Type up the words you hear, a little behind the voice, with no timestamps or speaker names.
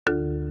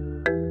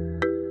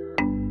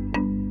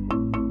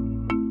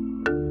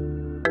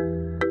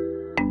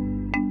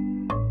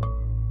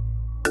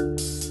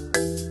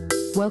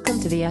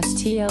Welcome to the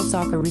STL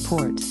Soccer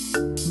Report,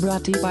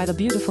 brought to you by the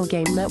Beautiful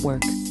Game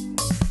Network.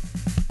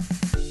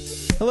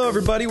 Hello,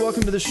 everybody.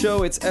 Welcome to the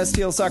show. It's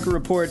STL Soccer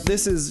Report.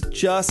 This is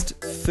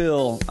just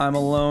Phil. I'm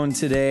alone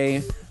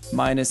today,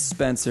 minus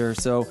Spencer.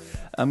 So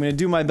I'm going to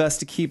do my best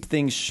to keep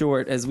things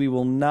short, as we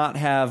will not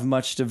have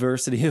much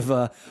diversity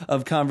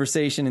of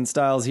conversation and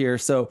styles here.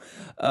 So,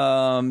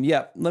 let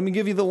me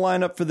give you the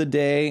lineup for the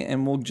day,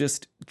 and we'll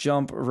just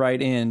jump right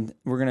in.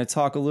 We're going to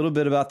talk a little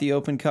bit about the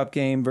Open Cup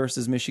game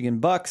versus Michigan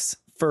Bucks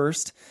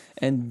first,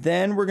 and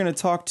then we're going to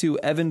talk to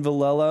Evan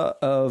Villela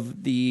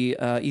of the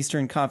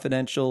Eastern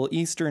Conference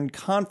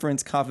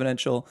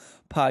Confidential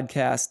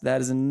podcast.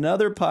 That is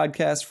another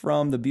podcast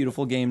from the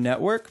Beautiful Game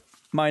Network,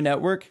 my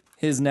network,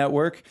 his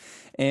network.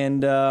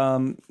 And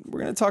we're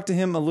going to talk to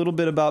him a little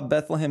bit about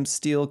Bethlehem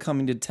Steel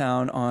coming to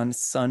town on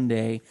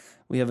Sunday.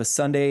 We have a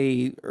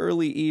Sunday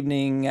early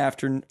evening,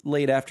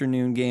 late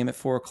afternoon game at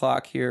 4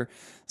 o'clock here,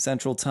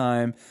 Central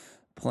Time,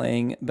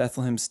 playing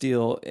Bethlehem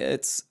Steel.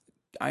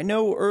 I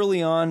know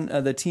early on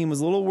the team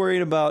was a little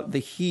worried about the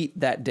heat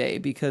that day,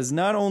 because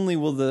not only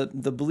will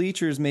the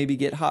bleachers maybe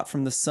get hot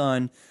from the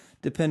sun,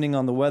 depending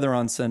on the weather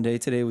on Sunday.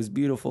 Today was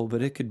beautiful,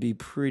 but it could be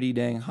pretty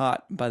dang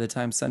hot by the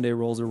time Sunday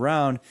rolls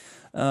around.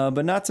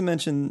 But not to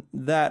mention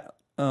that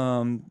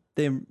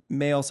they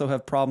may also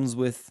have problems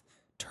with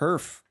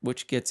turf,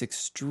 which gets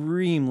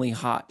extremely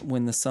hot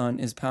when the sun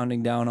is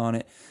pounding down on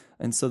it.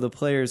 And so the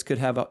players could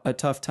have a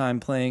tough time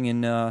playing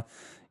in,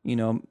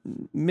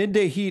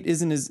 midday heat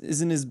isn't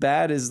as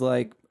bad as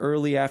like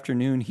early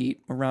afternoon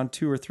heat around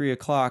 2 or 3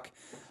 o'clock.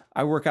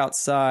 I work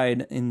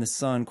outside in the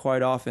sun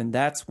quite often.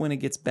 That's when it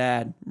gets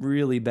bad,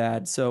 really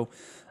bad. So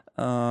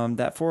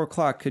that 4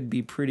 o'clock could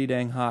be pretty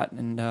dang hot.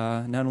 And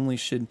not only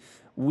should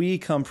we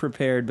come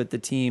prepared, but the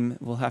team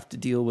will have to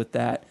deal with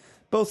that.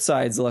 Both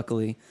sides,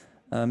 luckily.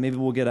 Maybe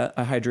we'll get a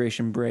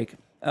hydration break.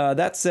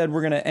 That said,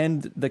 we're going to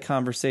end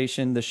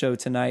the show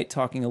tonight,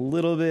 talking a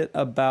little bit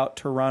about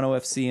Toronto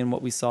FC and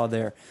what we saw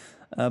there.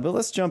 But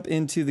let's jump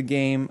into the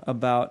game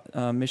about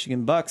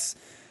Michigan Bucks.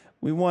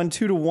 We won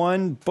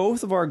 2-1.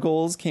 Both of our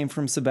goals came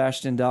from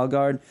Sebastian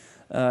Dalgard,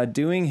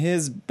 doing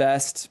his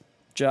best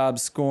job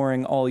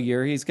scoring all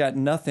year. He's got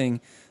nothing,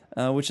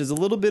 which is a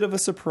little bit of a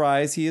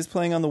surprise. He is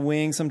playing on the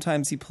wing.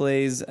 Sometimes he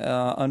plays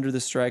under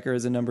the striker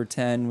as a number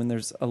 10 when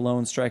there's a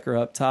lone striker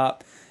up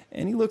top.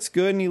 And he looks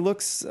good, and he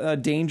looks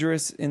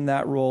dangerous in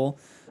that role.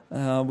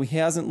 He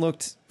hasn't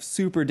looked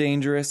super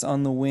dangerous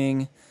on the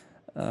wing.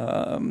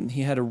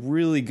 He had a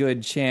really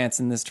good chance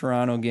in this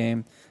Toronto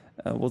game.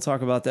 We'll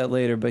talk about that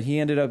later, but he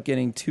ended up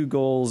getting 2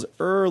 goals,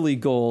 early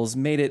goals,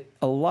 made it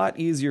a lot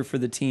easier for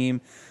the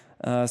team,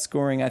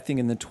 scoring, I think,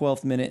 in the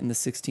 12th minute and the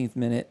 16th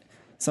minute,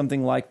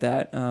 something like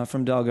that,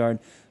 from Dalgard.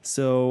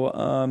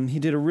 So he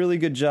did a really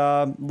good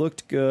job,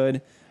 looked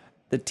good.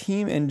 The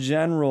team in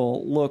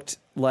general looked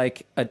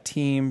like a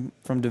team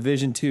from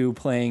Division II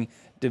playing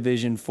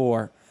Division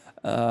IV.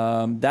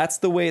 That's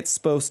the way it's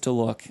supposed to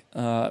look.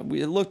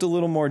 It looked a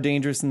little more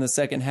dangerous in the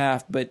second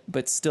half,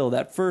 but still,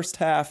 that first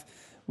half,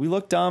 we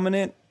looked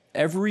dominant.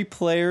 Every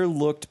player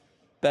looked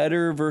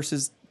better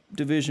versus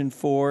Division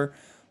IV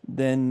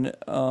than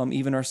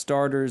even our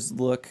starters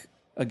look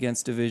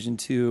against Division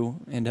II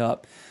and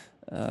up.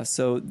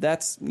 So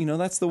that's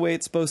the way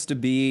it's supposed to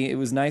be. It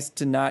was nice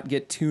to not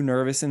get too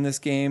nervous in this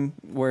game,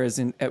 whereas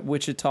at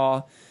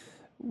Wichita,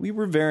 we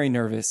were very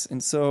nervous.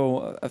 And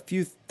so a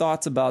few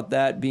thoughts about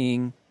that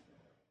being,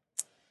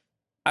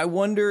 I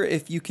wonder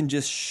if you can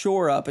just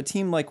shore up a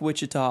team like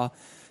Wichita.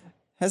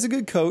 Has a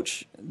good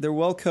coach. They're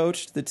well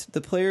coached.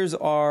 The players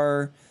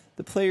are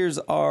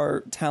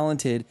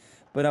talented,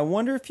 but I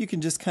wonder if you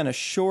can just kind of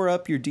shore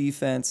up your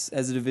defense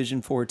as a Division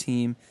IV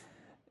team,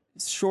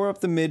 shore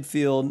up the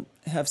midfield,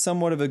 have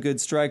somewhat of a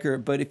good striker.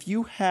 But if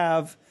you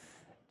have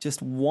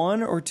just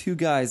 1 or 2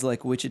 guys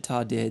like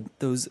Wichita did,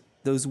 those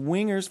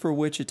wingers for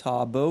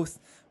Wichita both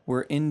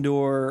were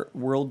indoor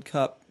World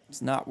Cup.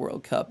 It's not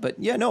World Cup, but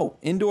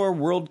indoor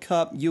World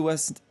Cup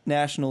U.S.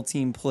 national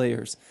team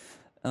players.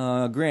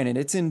 Granted,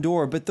 it's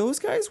indoor, but those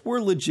guys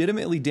were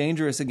legitimately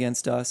dangerous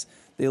against us.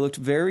 They looked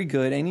very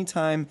good.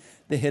 Anytime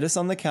they hit us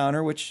on the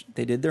counter, which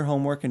they did their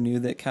homework and knew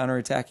that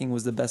counterattacking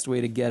was the best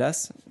way to get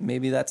us.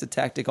 Maybe that's a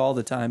tactic all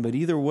the time, but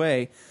either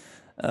way,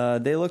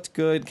 they looked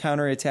good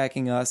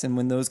counterattacking us. And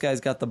when those guys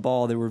got the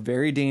ball, they were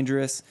very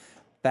dangerous,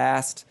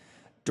 fast,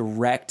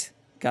 direct,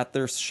 got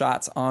their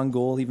shots on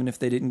goal, even if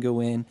they didn't go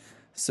in.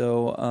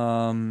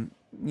 So,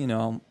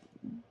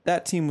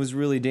 that team was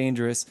really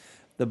dangerous.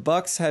 The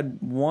Bucks had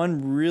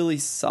one really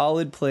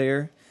solid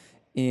player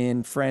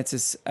in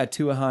Francis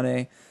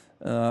Atuahane,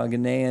 a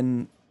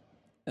Ghanaian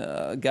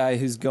guy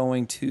who's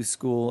going to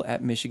school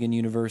at Michigan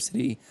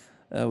University.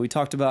 We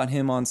talked about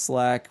him on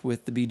Slack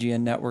with the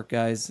BGN Network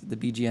guys, the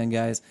BGN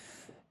guys,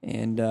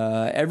 and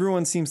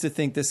everyone seems to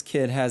think this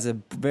kid has a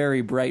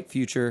very bright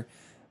future.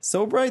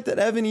 So bright that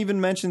Evan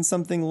even mentioned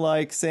something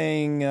like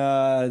saying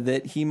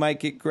that he might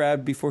get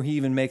grabbed before he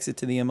even makes it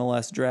to the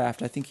MLS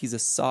draft. I think he's a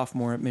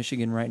sophomore at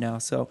Michigan right now.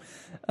 So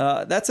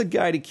that's a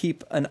guy to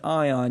keep an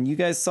eye on. You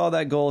guys saw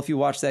that goal if you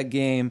watched that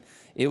game.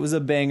 It was a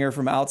banger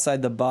from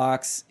outside the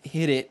box.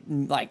 Hit it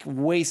like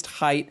waist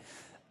height.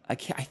 I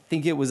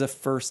think it was a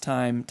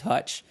first-time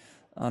touch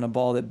on a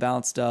ball that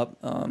bounced up.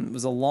 It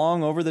was a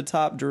long,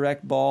 over-the-top,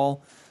 direct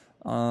ball,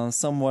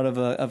 somewhat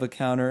of a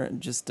counter.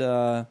 Just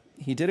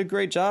he did a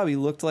great job. He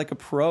looked like a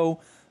pro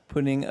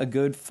putting a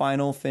good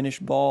final finish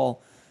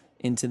ball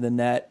into the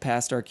net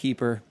past our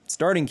keeper,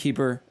 starting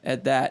keeper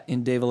at that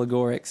in Dave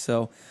Legoric.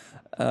 So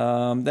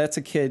that's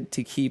a kid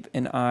to keep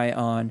an eye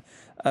on.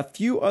 A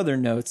few other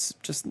notes.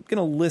 Just going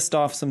to list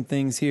off some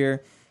things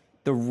here.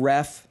 The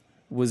ref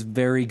was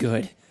very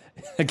good.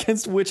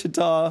 Against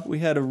Wichita, we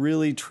had a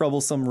really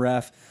troublesome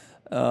ref.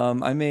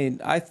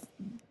 I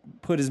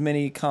put as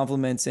many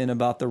compliments in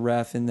about the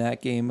ref in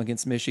that game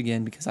against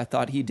Michigan because I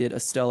thought he did a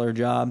stellar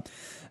job.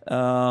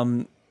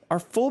 Our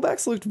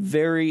fullbacks looked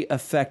very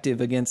effective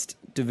against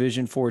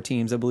Division IV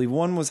teams. I believe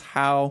one was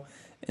Howe,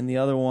 and the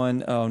other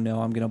one, oh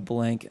no, I'm going to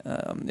blank.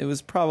 It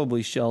was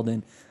probably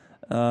Sheldon.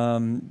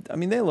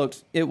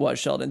 It was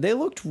Sheldon. They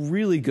looked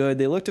really good.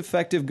 They looked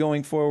effective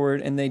going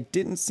forward, and they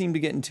didn't seem to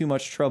get in too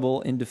much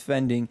trouble in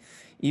defending.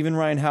 Even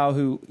Ryan Howe,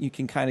 who you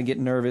can kind of get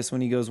nervous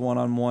when he goes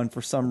one-on-one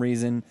for some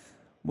reason,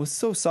 was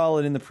so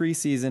solid in the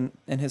preseason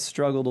and has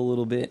struggled a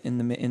little bit in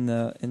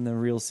the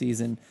real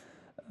season.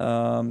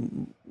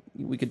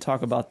 We could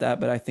talk about that,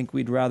 but I think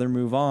we'd rather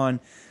move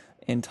on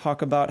and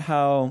talk about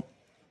how,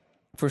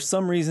 for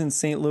some reason,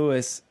 St.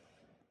 Louis,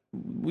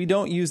 we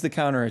don't use the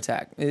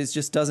counterattack. It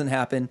just doesn't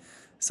happen.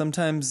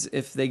 Sometimes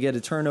if they get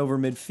a turnover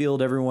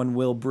midfield, everyone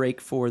will break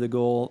for the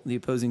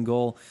opposing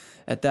goal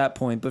at that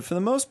point. But for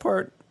the most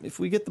part, if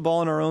we get the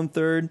ball in our own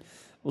third,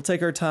 we'll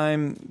take our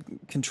time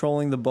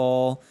controlling the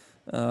ball,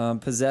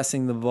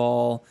 possessing the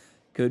ball,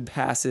 good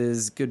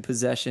passes, good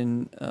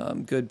possession,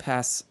 good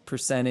pass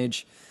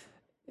percentage,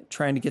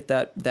 trying to get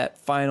that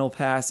final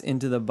pass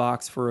into the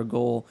box for a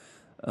goal.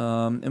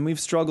 And we've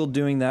struggled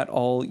doing that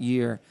all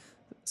year.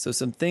 So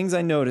some things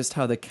I noticed,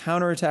 how the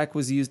counterattack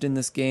was used in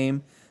this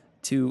game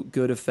to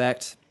good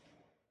effect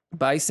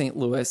by St.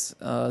 Louis.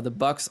 The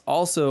Bucks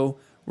also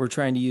were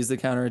trying to use the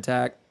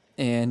counterattack.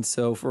 And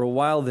so for a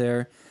while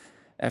there,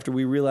 after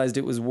we realized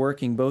it was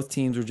working, both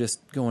teams were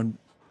just going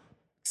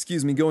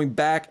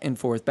back and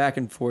forth,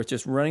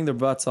 just running their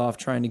butts off,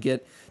 trying to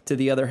get to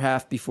the other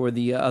half before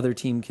the other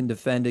team can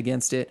defend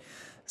against it.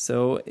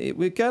 So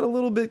it got a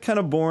little bit kind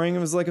of boring. It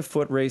was like a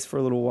foot race for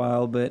a little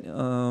while, but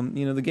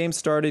the game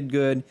started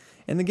good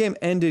and the game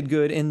ended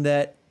good in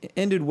that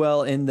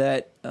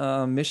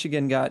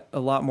Michigan got a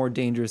lot more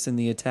dangerous in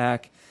the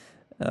attack.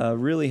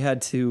 Really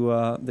had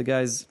to the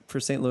guys for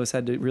St. Louis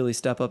had to really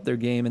step up their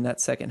game in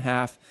that second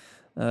half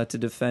to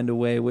defend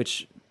away,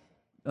 which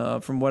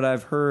from what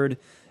I've heard,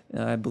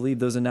 I believe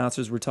those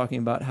announcers were talking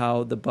about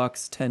how the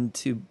Bucks tend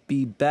to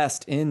be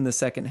best in the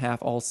second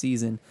half all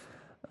season.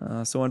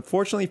 So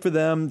unfortunately for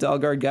them,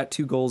 Dalgard got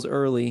 2 goals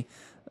early,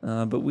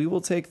 but we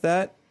will take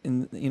that.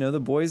 And the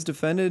boys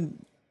defended,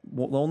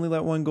 only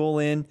let 1 goal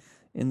in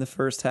the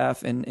first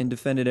half, and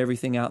defended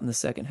everything out in the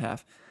second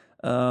half.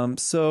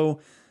 So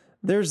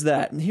there's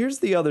that. And here's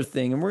the other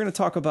thing, and we're going to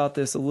talk about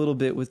this a little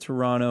bit with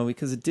Toronto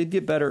because it did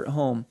get better at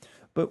home.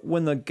 But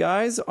when the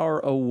guys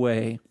are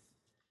away,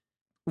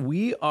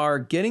 we are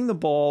getting the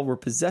ball, we're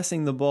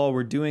possessing the ball,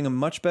 we're doing a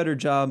much better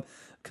job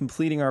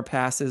completing our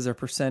passes. Our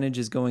percentage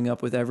is going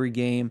up with every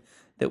game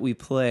that we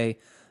play.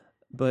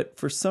 But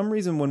for some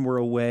reason, when we're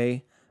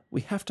away,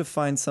 we have to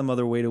find some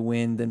other way to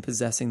win than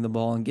possessing the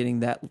ball and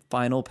getting that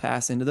final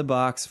pass into the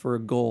box for a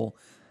goal.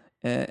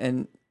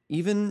 And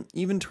even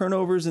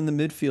turnovers in the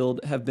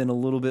midfield have been a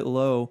little bit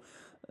low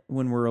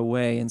when we're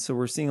away. And so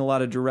we're seeing a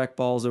lot of direct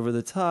balls over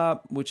the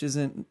top, which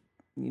isn't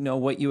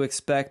what you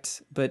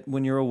expect. But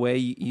when you're away,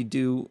 you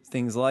do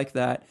things like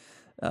that.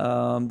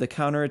 The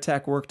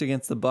counterattack worked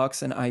against the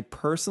Bucks, and I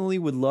personally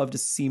would love to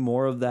see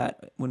more of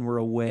that when we're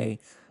away.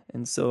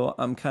 And so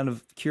I'm kind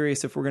of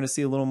curious if we're going to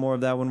see a little more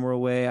of that when we're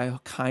away. I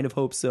kind of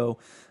hope so.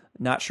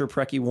 Not sure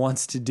Preki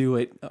wants to do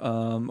it,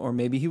 or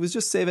maybe he was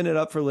just saving it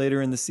up for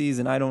later in the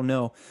season. I don't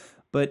know.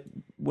 But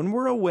when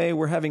we're away,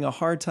 we're having a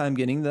hard time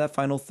getting to that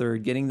final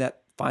third, getting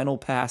that final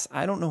pass.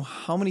 I don't know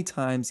how many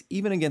times,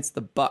 even against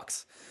the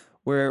Bucks,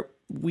 where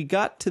we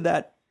got to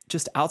that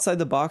just outside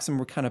the box and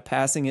we're kind of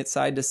passing it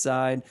side to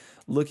side,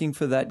 looking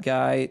for that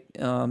guy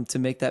to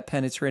make that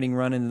penetrating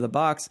run into the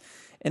box.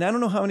 And I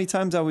don't know how many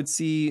times I would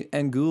see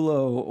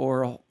Angulo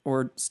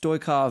or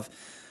Stoikov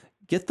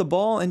get the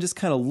ball and just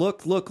kind of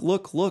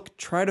look,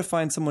 try to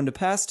find someone to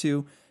pass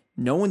to.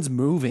 No one's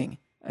moving.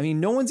 I mean,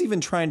 no one's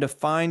even trying to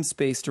find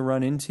space to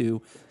run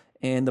into.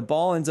 And the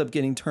ball ends up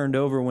getting turned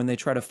over when they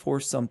try to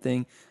force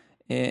something.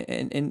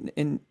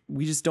 And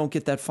we just don't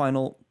get that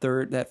final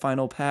third, that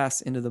final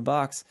pass into the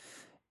box.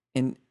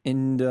 And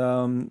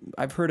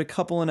I've heard a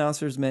couple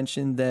announcers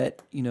mention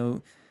that,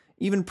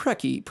 even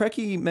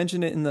Preki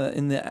mentioned it in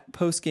the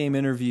post-game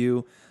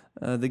interview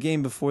the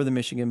game before the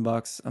Michigan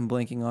Bucks. I'm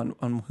blanking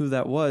on who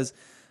that was.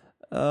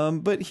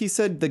 But he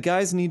said the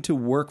guys need to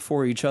work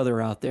for each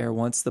other out there.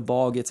 Once the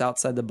ball gets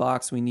outside the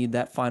box, we need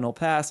that final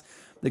pass.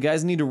 The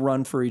guys need to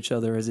run for each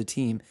other as a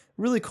team.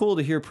 Really cool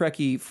to hear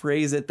Preki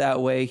phrase it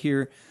that way,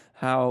 hear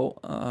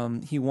how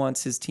he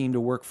wants his team to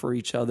work for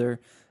each other,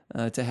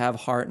 to have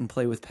heart and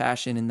play with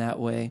passion in that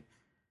way.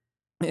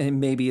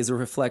 And maybe as a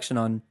reflection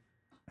on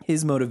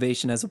his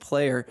motivation as a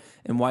player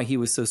and why he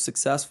was so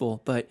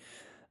successful. But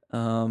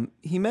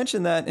he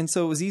mentioned that, and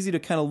so it was easy to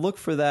kind of look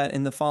for that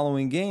in the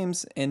following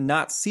games and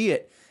not see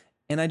it.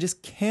 And I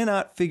just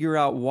cannot figure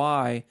out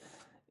why.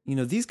 You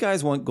know, these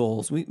guys want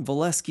goals.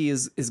 Valesky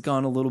is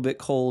gone a little bit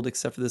cold,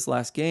 except for this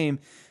last game,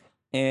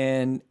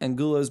 and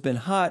Angulo's been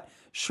hot.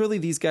 Surely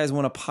these guys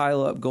want to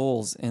pile up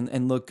goals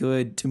and look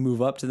good to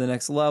move up to the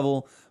next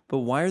level. But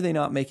why are they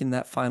not making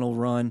that final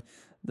run?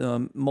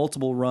 The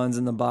multiple runs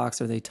in the box,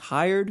 are they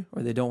tired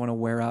or they don't want to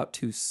wear out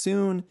too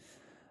soon?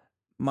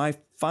 My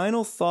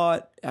final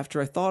thought,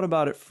 after I thought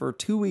about it for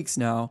 2 weeks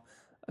now,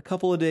 a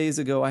couple of days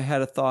ago, I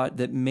had a thought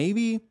that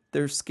maybe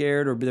they're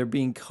scared or they're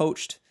being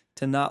coached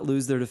to not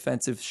lose their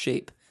defensive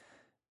shape.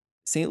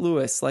 St.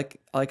 Louis, like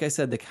I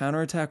said, the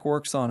counterattack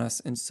works on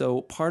us. And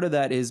so part of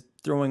that is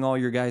throwing all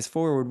your guys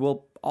forward.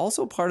 Well,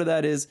 also part of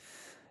that is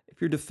if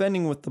you're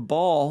defending with the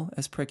ball,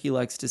 as Preki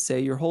likes to say,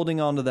 you're holding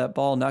on to that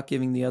ball, not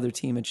giving the other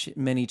team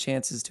many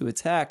chances to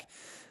attack.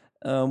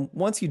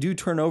 Once you do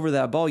turn over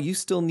that ball, you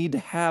still need to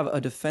have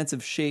a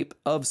defensive shape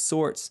of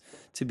sorts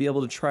to be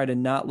able to try to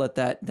not let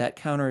that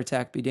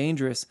counterattack be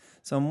dangerous.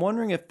 So I'm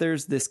wondering if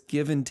there's this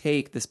give and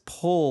take, this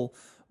pull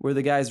where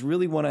the guys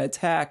really want to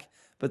attack,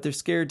 but they're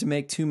scared to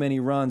make too many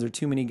runs or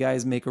too many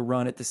guys make a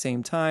run at the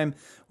same time,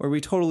 where we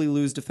totally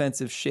lose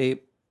defensive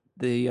shape.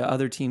 The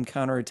other team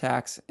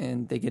counterattacks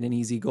and they get an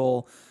easy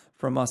goal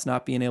from us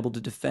not being able to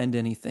defend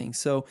anything.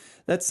 So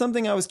that's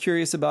something I was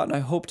curious about, and I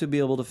hope to be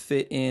able to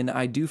fit in.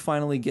 I do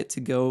finally get to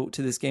go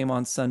to this game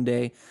on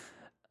Sunday,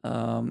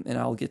 and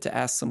I'll get to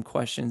ask some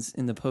questions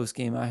in the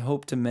postgame. I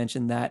hope to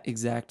mention that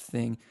exact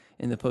thing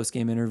in the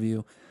postgame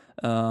interview.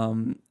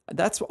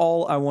 That's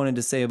all I wanted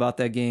to say about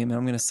that game, and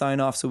I'm going to sign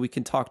off so we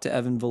can talk to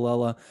Evan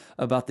Villela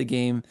about the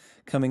game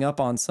coming up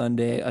on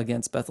Sunday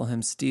against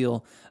Bethlehem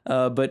Steel.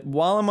 But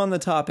while I'm on the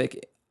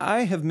topic,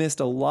 I have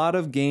missed a lot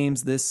of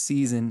games this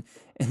season,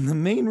 and the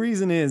main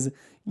reason is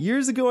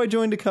years ago I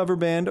joined a cover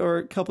band, or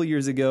a couple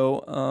years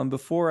ago,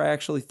 before I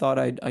actually thought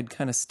I'd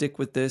kind of stick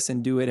with this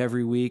and do it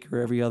every week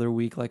or every other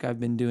week like I've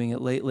been doing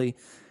it lately.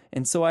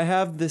 And so I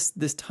have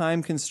this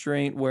time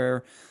constraint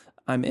where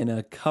I'm in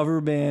a cover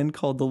band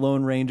called the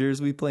Lone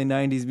Rangers. We play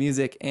 90s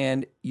music,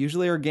 and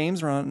usually our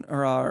gigs are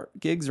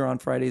on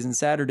Fridays and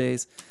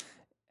Saturdays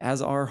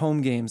as our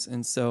home games.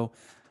 And so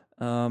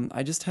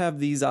I just have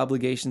these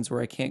obligations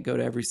where I can't go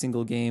to every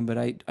single game, but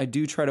I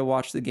do try to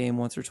watch the game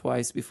once or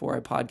twice before I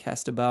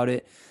podcast about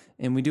it.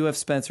 And we do have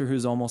Spencer,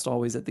 who's almost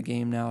always at the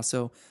game now.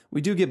 So we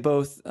do get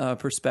both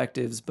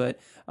perspectives, but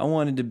I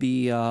wanted to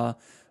be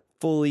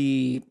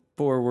fully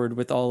forward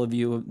with all of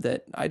you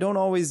that I don't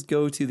always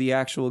go to the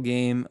actual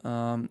game.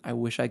 I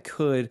wish I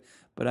could,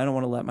 but I don't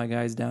want to let my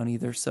guys down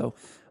either. So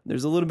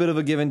there's a little bit of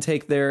a give and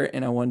take there,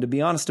 and I wanted to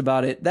be honest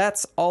about it.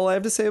 That's all I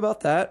have to say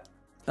about that.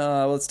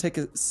 Let's take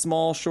a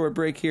small short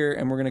break here,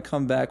 and we're going to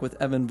come back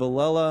with Evan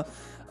Villela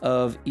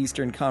of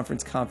Eastern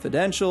Conference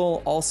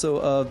Confidential, also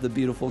of the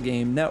Beautiful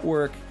Game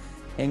Network.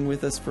 Hang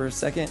with us for a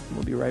second.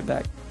 We'll be right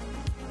back.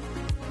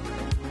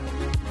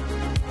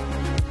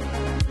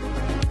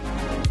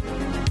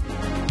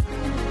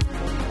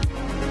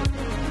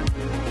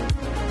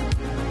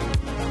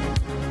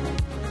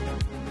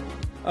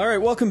 All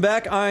right, welcome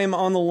back. I'm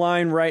on the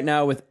line right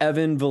now with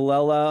Evan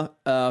Villela,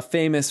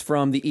 famous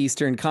from the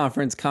Eastern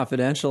Conference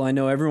Confidential. I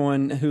know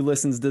everyone who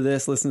listens to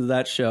this listens to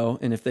that show,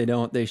 and if they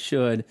don't, they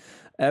should.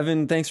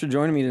 Evan, thanks for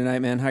joining me tonight,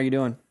 man. How you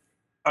doing?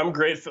 I'm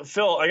great.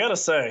 Phil, I got to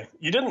say,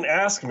 you didn't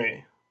ask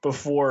me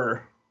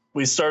before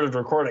we started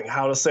recording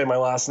how to say my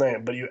last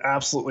name, but you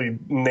absolutely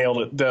nailed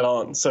it dead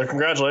on. So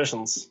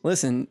congratulations.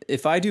 Listen,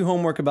 if I do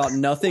homework about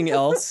nothing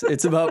else,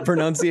 it's about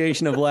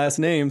pronunciation of last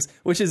names,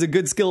 which is a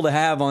good skill to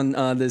have on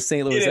the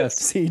St. Louis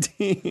FC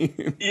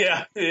team.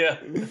 Yeah.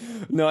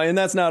 No, and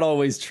that's not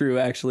always true,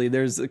 actually.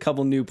 There's a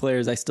couple new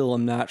players I still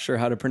am not sure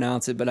how to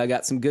pronounce it, but I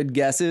got some good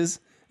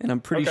guesses. And I'm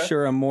pretty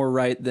sure I'm more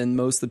right than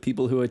most of the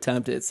people who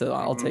attempt it, so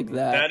I'll take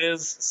that. That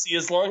is, see,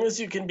 as long as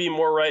you can be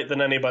more right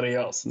than anybody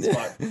else, it's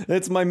fine.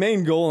 That's my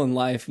main goal in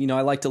life. You know,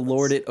 I like to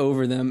lord it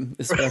over them,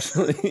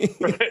 especially.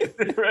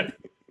 Right.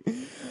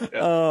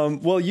 Yeah.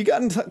 Well, you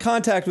got in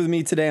contact with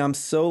me today. I'm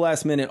so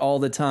last minute all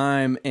the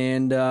time,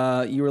 and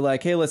you were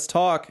like, hey, let's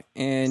talk,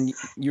 and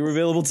you were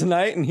available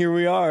tonight, and here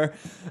we are.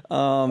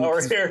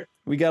 We're here.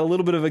 We got a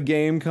little bit of a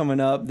game coming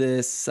up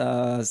this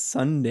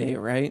Sunday,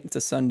 right? It's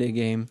a Sunday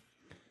game,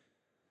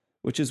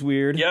 which is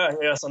weird. Yeah,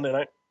 Sunday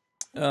night.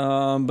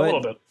 A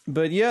little bit.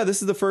 But yeah,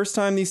 this is the first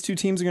time these two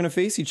teams are going to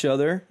face each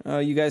other.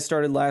 You guys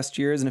started last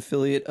year as an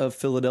affiliate of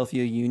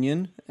Philadelphia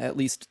Union, at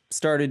least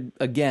started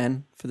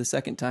again for the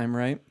second time,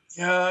 right?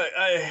 Yeah,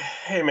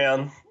 hey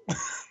man.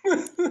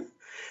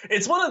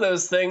 It's one of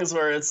those things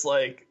where it's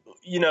like,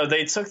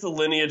 they took the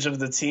lineage of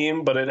the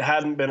team, but it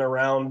hadn't been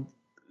around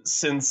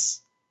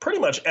since pretty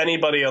much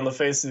anybody on the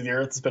face of the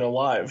earth has been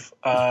alive.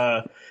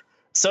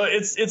 So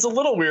it's a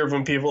little weird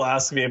when people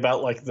ask me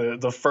about like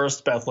the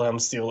first Bethlehem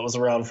Steel that was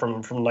around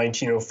from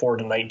 1904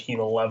 to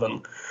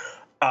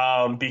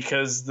 1911,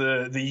 because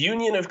the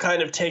Union have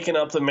kind of taken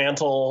up the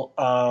mantle,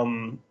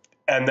 and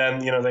then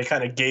they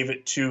kind of gave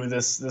it to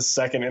this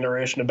second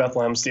iteration of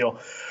Bethlehem Steel.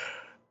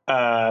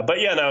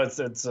 But yeah, no,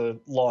 it's a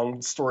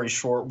long story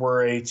short.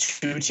 We're a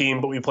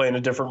 2-team, but we play in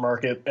a different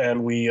market,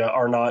 and we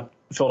are not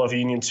Philadelphia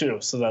Union 2.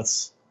 So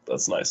that's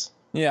nice.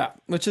 Yeah,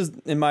 which is,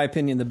 in my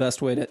opinion, the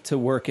best way to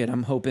work it.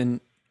 I'm hoping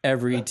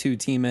every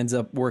 2-team ends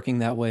up working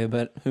that way,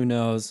 but who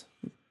knows?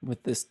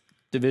 With this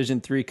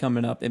Division 3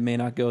 coming up, it may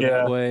not go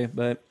that way.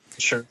 But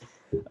sure.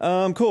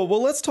 Cool.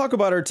 Well, let's talk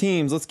about our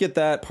teams. Let's get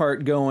that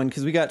part going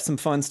because we got some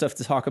fun stuff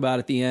to talk about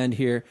at the end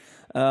here.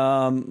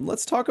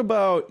 Let's talk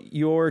about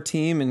your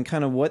team and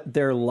kind of what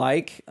they're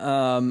like.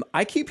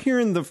 I keep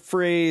hearing the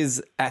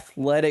phrase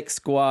athletic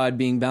squad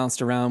being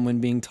bounced around when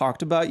being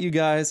talked about you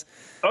guys.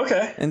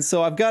 Okay. And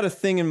so I've got a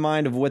thing in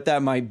mind of what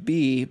that might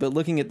be, but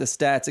looking at the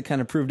stats, it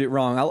kind of proved it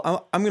wrong.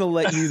 I'm going to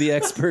let you, the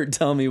expert,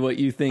 tell me what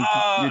you think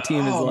your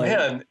team is like.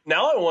 Man,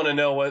 now I want to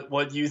know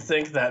what you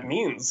think that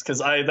means, because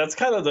that's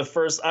kind of the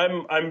first.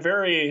 I'm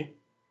very.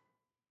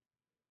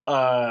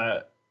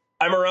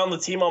 I'm around the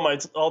team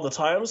all the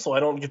time, so I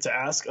don't get to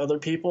ask other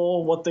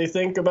people what they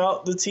think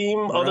about the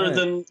team other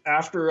than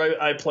after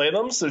I play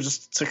them. So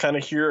just to kind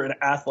of hear an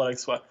athletic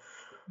squad.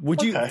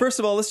 Would you, first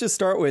of all, let's just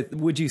start with,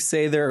 would you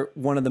say they're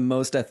one of the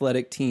most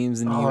athletic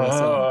teams in the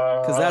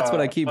USL? Because that's what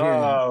I keep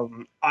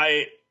hearing.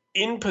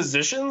 In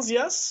positions,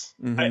 yes.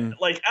 Mm-hmm.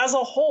 Like as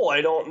a whole,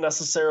 I don't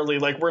necessarily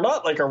we're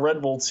not like a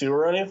Red Bull 2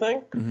 or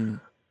anything.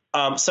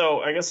 Mm-hmm. So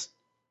I guess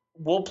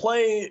we'll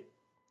play.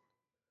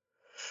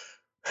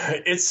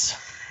 It's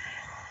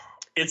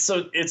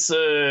a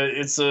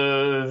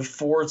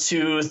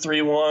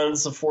 4-2-3-1,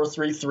 it's a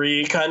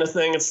 4-3-3 kind of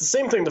thing. It's the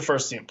same thing the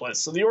first team plays.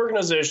 So the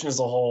organization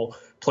as a whole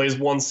plays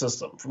one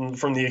system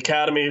from the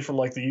academy, from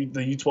like the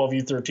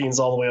U12, U13s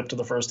all the way up to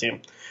the first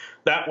team.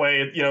 That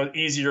way,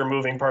 easier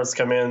moving parts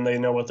come in. They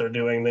know what they're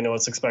doing. They know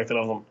what's expected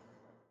of them.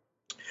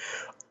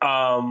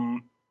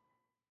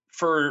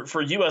 For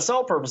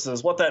USL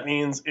purposes, what that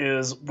means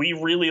is we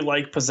really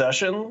like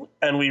possession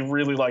and we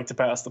really like to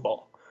pass the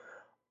ball.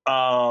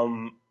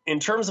 In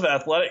terms of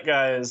athletic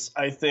guys,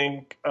 I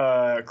think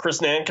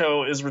Chris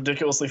Nanko is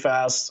ridiculously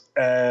fast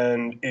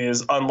and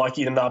is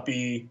unlucky to not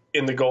be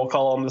in the goal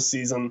column this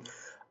season.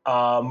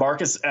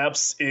 Marcus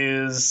Epps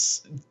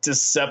is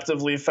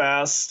deceptively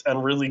fast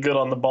and really good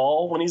on the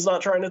ball when he's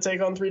not trying to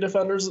take on 3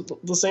 defenders at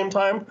the same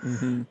time.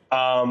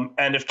 Mm-hmm.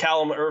 And if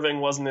Callum Irving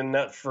wasn't in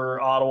net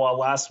for Ottawa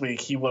last week,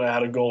 he would have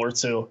had a goal or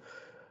 2.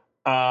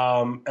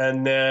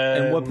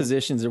 And what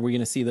positions are we going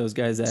to see those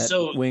guys at?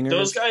 So wingers?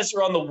 Those guys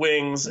are on the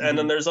wings, and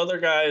then there's other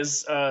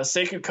guys.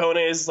 Sekou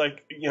Kone is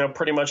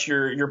pretty much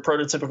your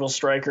prototypical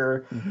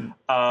striker.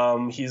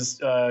 Mm-hmm.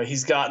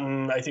 He's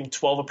gotten, I think,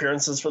 12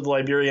 appearances for the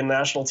Liberian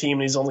national team,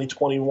 and he's only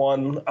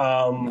 21.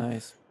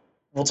 Nice.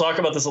 We'll talk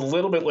about this a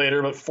little bit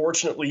later, but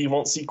fortunately, you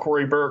won't see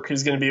Corey Burke,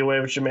 who's going to be away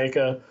with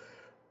Jamaica,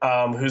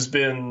 who's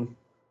been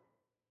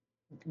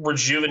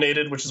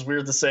rejuvenated, which is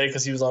weird to say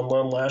because he was on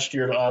loan last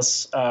year to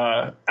us,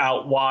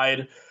 out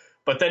wide.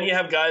 But then you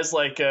have guys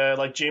like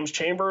James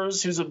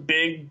Chambers, who's a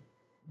big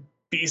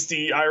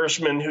beastie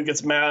Irishman who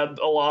gets mad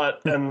a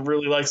lot and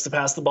really likes to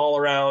pass the ball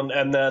around.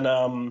 And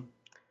then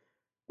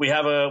we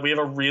have a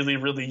really,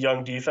 really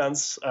young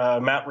defense.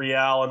 Matt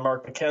Real and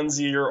Mark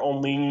McKenzie are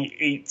only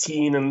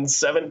 18 and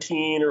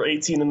 17 or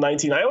 18 and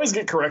 19. I always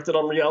get corrected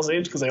on Real's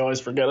age because I always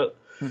forget it.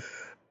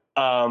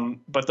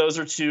 But those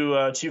are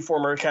two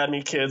former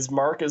academy kids.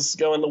 Mark is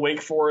going to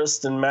Wake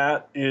Forest, and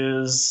Matt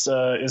is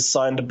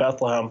signed to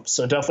Bethlehem.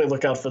 So definitely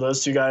look out for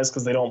those two guys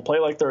because they don't play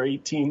like they're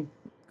 18.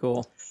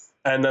 Cool.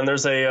 And then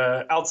there's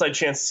a outside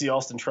chance to see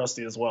Austin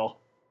Trusty as well,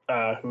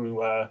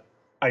 who I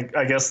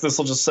guess this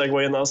will just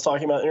segue into us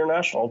talking about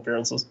international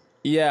appearances.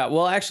 Yeah,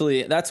 well,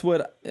 actually, that's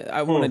what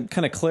I want to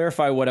kind of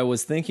clarify. What I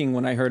was thinking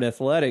when I heard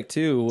athletic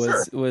too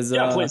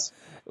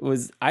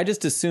was I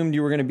just assumed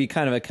you were going to be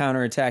kind of a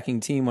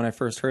counterattacking team when I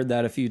first heard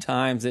that a few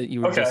times, that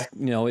you were just,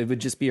 it would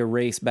just be a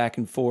race back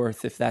and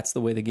forth if that's the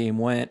way the game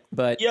went.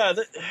 But yeah,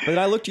 but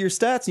I looked at your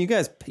stats and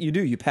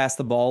you pass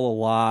the ball a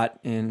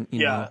lot, and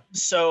you know.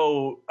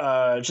 So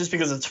just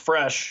because it's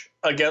fresh,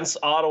 against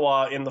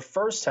Ottawa in the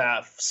first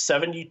half,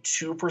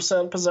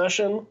 72%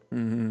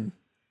 possession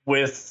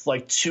with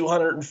like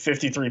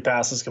 253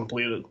 passes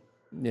completed.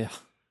 Yeah.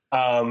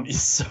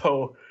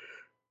 So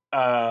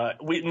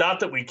we, not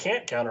that we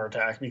can't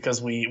counterattack,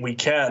 because we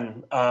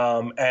can.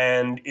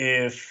 And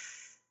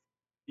if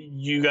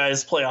you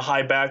guys play a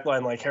high back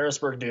line like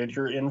Harrisburg did,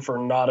 you're in for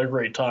not a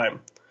great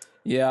time.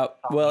 Yeah,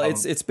 well,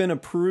 it's been a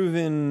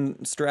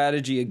proven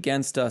strategy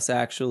against us,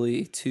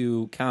 actually,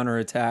 to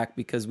counterattack,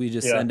 because we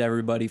just send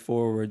everybody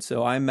forward.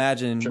 So I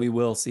imagine we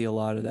will see a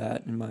lot of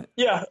that.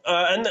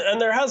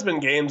 And there has been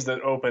games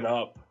that open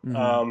up.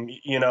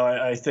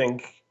 I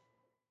think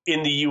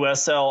in the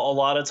USL, a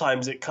lot of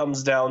times it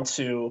comes down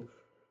to,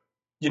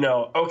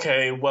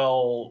 okay,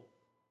 well,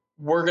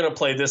 we're going to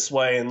play this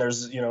way, and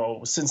there's,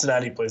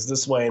 Cincinnati plays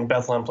this way, and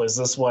Bethlehem plays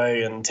this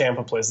way, and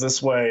Tampa plays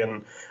this way,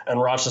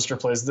 and Rochester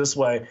plays this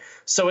way.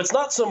 So it's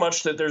not so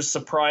much that there's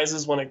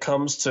surprises when it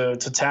comes to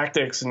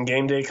tactics and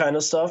game day kind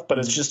of stuff, but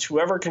it's just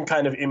whoever can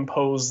kind of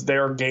impose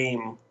their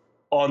game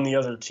on the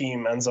other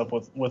team ends up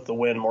with the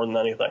win more than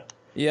anything.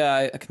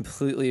 Yeah, I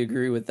completely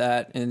agree with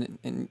that,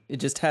 and it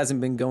just hasn't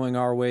been going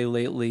our way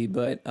lately.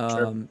 But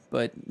Sure.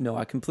 but no,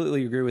 I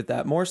completely agree with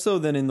that. More so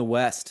than in the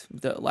West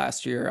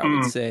last year, I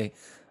would say.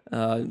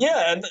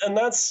 Yeah, and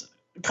that's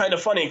kind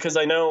of funny because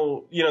I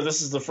know,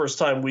 this is the first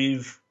time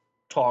we've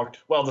talked.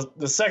 Well,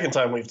 the second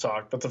time we've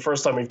talked, but the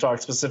first time we've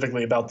talked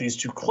specifically about these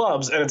two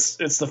clubs, and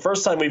it's the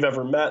first time we've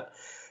ever met.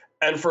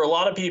 And for a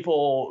lot of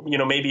people,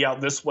 maybe out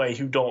this way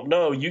who don't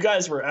know, you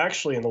guys were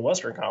actually in the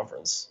Western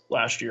Conference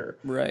last year.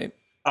 Right.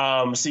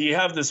 So you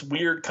have this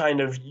weird kind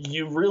of,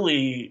 you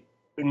really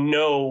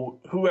know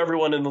who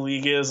everyone in the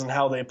league is and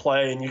how they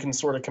play, and you can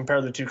sort of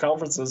compare the two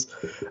conferences.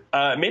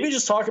 Maybe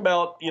just talk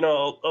about,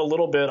 a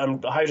little bit, I'm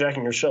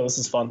hijacking your show, this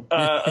is fun,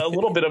 a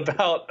little bit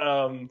about,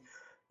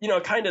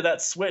 kind of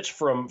that switch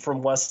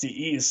from West to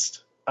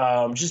East,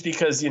 just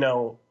because,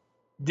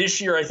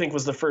 this year I think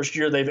was the first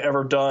year they've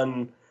ever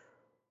done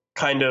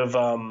kind of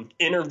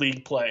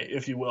interleague play,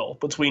 if you will,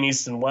 between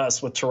East and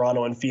West with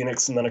Toronto and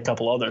Phoenix and then a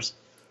couple others.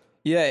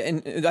 Yeah,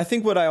 and I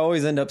think what I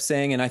always end up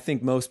saying, and I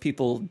think most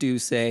people do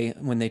say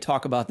when they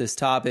talk about this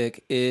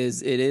topic,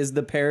 is it is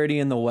the parity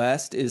in the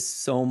West is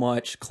so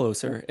much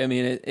closer. I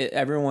mean,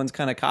 everyone's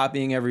kind of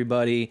copying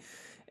everybody,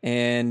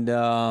 and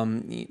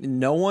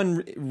no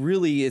one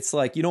really. It's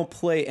like you don't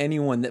play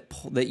anyone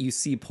that you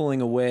see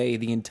pulling away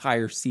the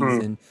entire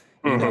season.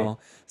 You know,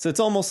 so it's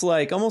almost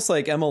like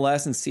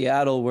MLS in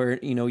Seattle, where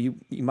you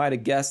might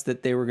have guessed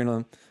that they were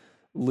gonna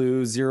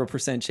lose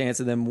 0% chance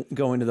of them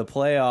going to the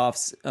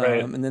playoffs.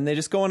 Right. And then they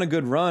just go on a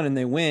good run and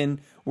they win.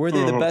 Were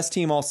they the best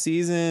team all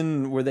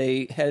season? Were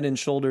they head and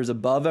shoulders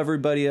above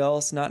everybody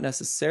else? Not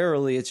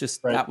necessarily. It's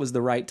just that was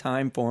the right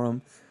time for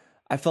them.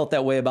 I felt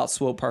that way about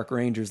Swope Park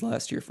Rangers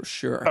last year for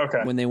sure.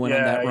 Okay. When they went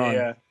on that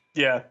run.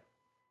 Yeah.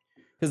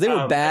 Because they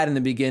were bad in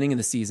the beginning of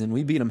the season.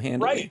 We beat them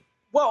handily. Right.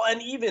 Well,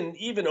 and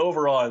even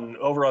over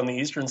on the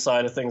eastern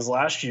side of things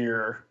last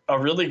year, a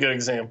really good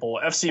example,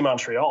 FC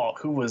Montreal,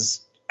 who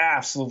was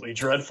absolutely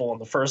dreadful in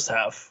the first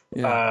half.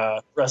 Yeah.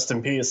 Rest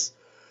in peace.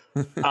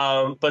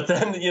 But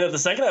then, the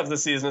second half of the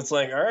season, it's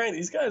like, all right,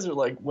 these guys are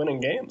like winning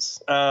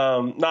games.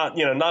 Not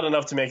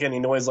enough to make any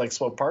noise like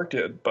Swope Park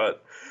did,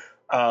 but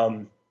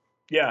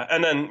yeah.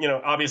 And then,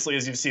 obviously,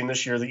 as you've seen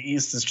this year, the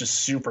East is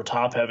just super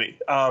top heavy.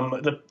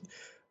 The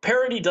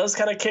parity does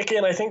kind of kick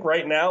in, I think,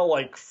 right now,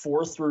 like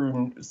 4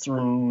 through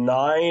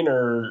 9,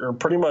 or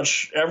pretty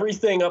much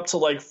everything up to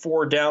like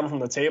 4 down from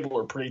the table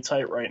are pretty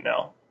tight right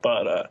now.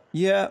 But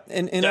yeah,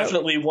 and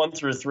definitely 1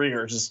 through 3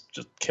 are just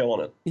killing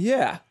it.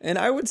 Yeah, and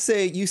I would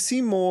say you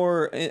see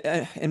more,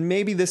 and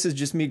maybe this is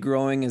just me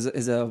growing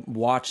as a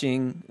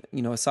watching,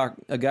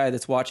 a guy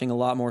that's watching a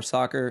lot more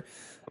soccer.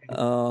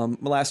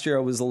 Last year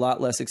I was a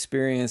lot less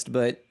experienced,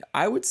 but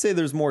I would say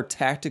there's more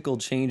tactical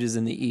changes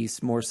in the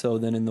East more so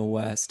than in the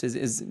West.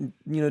 Is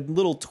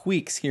little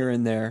tweaks here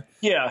and there.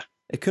 Yeah,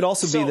 it could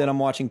also be that I'm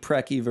watching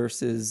Preki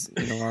versus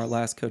our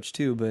last coach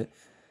too, but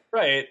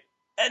right,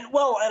 and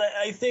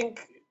I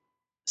think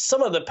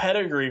some of the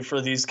pedigree for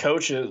these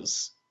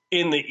coaches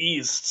in the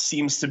East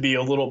seems to be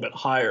a little bit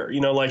higher.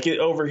 Like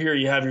over here,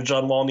 you have your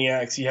John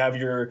Walniaks, you have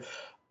your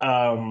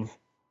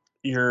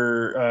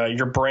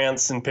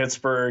Brants in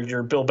Pittsburgh,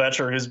 your Bill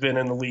Betcher, who's been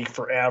in the league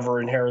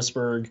forever in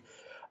Harrisburg,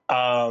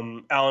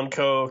 Alan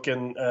Koch,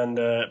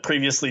 and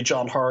previously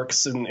John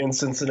Harkes in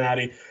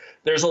Cincinnati.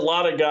 There's a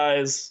lot of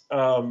guys,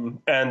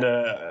 and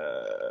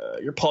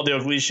your Paul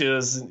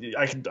Dalglish's.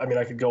 I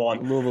could go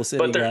on. Louisville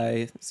City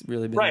guy. It's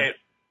really been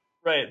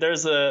Right.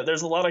 There's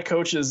a lot of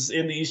coaches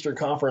in the Eastern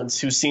Conference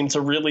who seem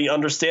to really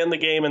understand the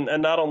game, and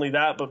not only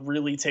that, but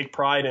really take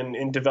pride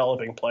in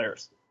developing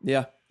players.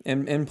 Yeah,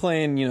 and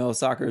playing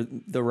soccer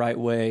the right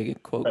way,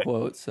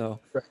 quote. So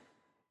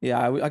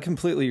yeah, I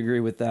completely agree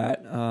with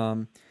that.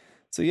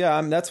 So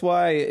yeah, that's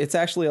why it's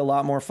actually a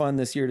lot more fun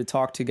this year to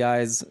talk to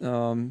guys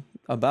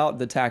about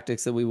the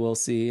tactics that we will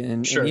see,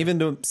 and even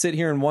to sit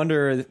here and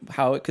wonder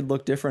how it could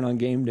look different on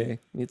game day.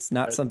 It's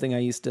not something I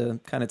used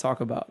to kind of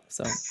talk about.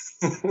 So.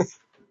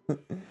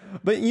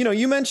 But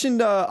you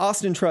mentioned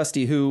Austin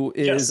Trusty, who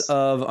is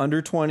of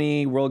under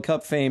 20 World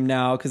Cup fame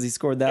now because he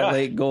scored that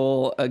late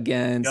goal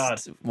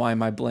against. Why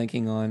am I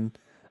blanking on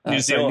New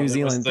Zealand? New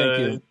Zealand. Thank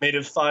you. Made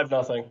it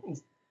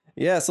 5-0.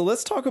 Yeah, so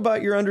let's talk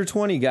about your under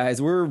 20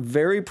 guys. We're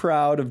very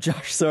proud of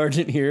Josh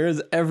Sargent here,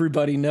 as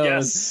everybody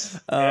knows.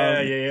 Yes.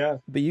 Yeah.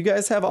 But you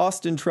guys have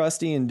Austin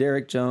Trusty and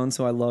Derek Jones,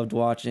 who I loved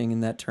watching in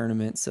that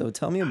tournament. So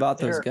tell me about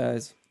those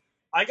guys.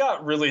 I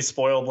got really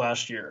spoiled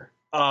last year.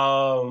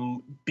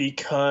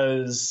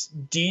 Because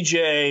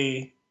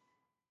DJ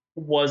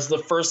was the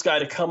first guy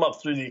to come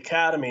up through the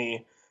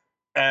academy,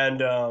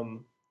 and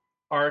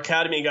our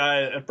academy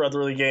guy at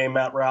Brotherly Game,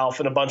 Matt Ralph,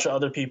 and a bunch of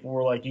other people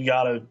were like, you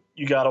gotta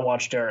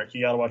watch Derek.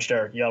 You gotta watch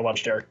Derek. You gotta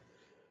watch Derek.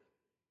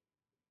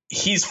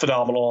 He's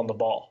phenomenal on the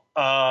ball.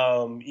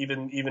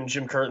 Even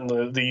Jim Curtin,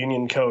 the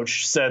Union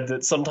coach, said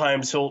that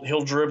sometimes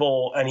he'll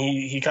dribble and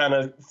he kind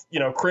of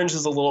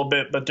cringes a little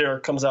bit, but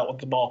Derek comes out with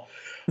the ball.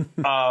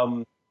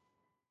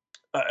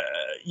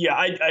 Yeah,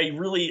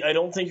 I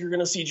don't think you're going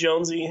to see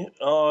Jonesy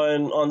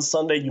on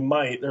Sunday. You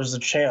might. There's a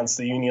chance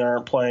the Union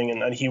aren't playing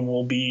and he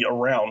will be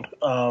around.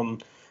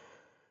 And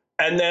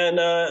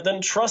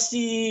then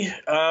Trusty.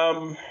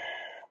 And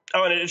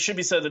it should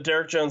be said that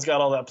Derek Jones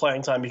got all that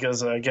playing time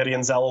because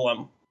Gideon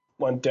Zelalem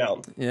went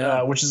down.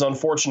 Yeah, which is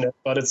unfortunate,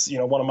 but it's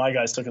one of my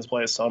guys took his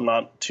place, so I'm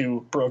not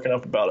too broken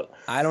up about it.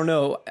 I don't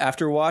know.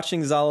 After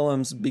watching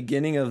Zalalem's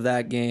beginning of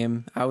that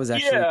game, I was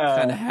actually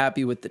kind of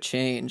happy with the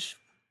change.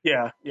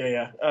 Yeah.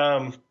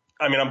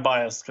 I mean, I'm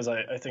biased because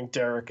I think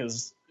Derek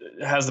has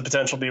the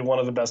potential to be one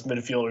of the best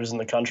midfielders in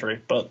the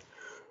country. But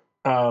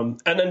and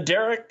then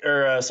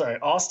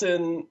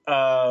Austin,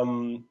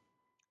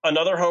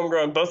 another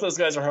homegrown. Both those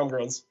guys are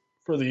homegrowns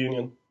for the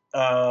Union.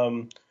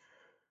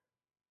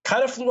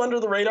 Kind of flew under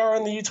the radar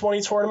in the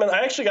U20 tournament.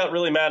 I actually got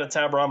really mad at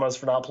Tab Ramos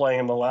for not playing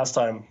him the last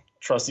time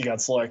Trusty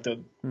got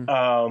selected,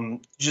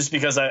 just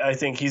because I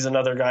think he's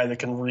another guy that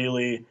can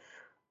really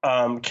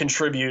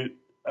contribute.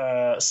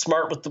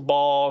 Smart with the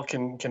ball,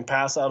 can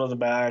pass out of the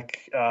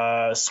back,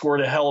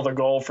 scored a hell of a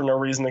goal for no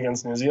reason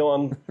against New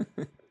Zealand.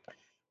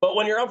 But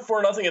when you're up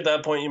 4-0 at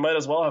that point, you might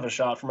as well have a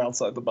shot from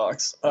outside the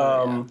box.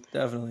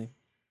 Definitely.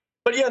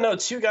 But yeah, no,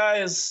 two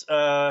guys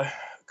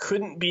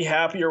couldn't be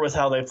happier with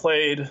how they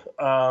played.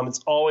 It's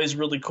always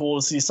really cool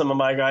to see some of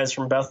my guys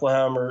from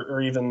Bethlehem,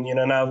 or even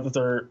now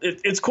that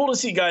it's cool to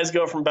see guys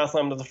go from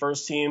Bethlehem to the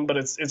first team, but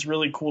it's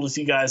really cool to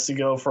see guys to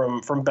go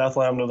from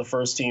Bethlehem to the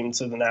first team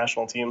to the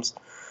national teams.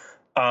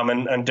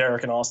 And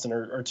Derek and Austin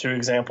are two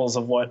examples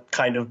of what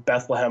kind of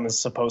Bethlehem is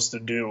supposed to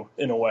do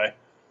in a way.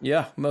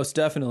 Yeah, most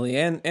definitely.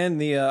 And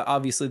the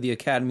obviously the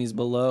academies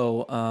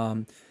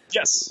below.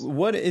 Yes.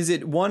 What is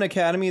it? One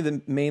academy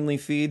that mainly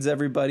feeds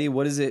everybody.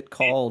 What is it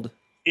called?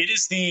 It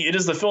is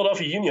the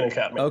Philadelphia Union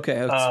Academy. Okay.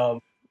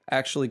 It's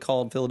actually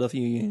called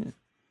Philadelphia Union.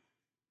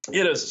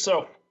 It is.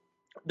 So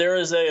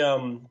there's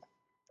a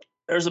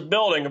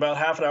building about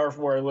half an hour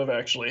from where I live,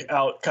 actually,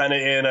 out kind of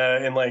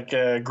in like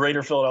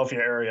greater Philadelphia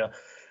area.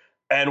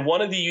 And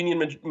one of the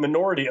Union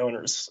minority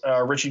owners,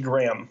 Richie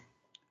Graham,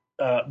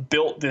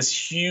 built this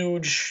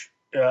huge.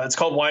 It's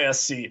called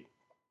YSC,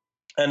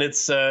 and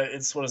it's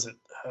what is it?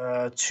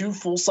 2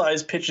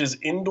 full-size pitches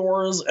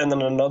indoors, and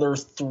then another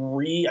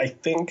 3, I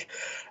think,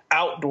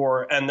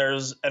 outdoor. And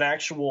there's an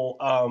actual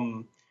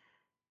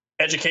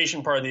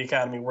education part of the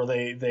academy where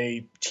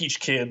they teach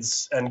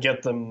kids and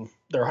get them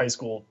their high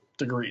school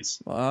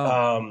degrees.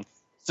 Wow.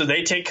 So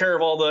they take care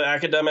of all the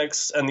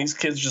academics, and these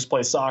kids just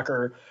play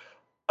soccer.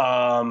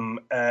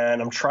 And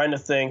I'm trying to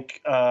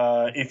think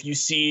if you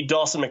see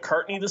Dawson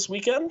McCartney this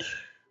weekend,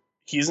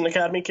 he's an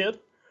academy kid.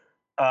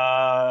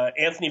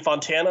 Anthony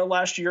Fontana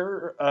last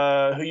year,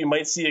 who you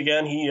might see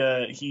again,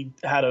 he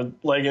had a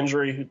leg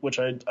injury, which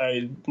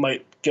I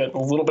might get a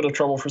little bit of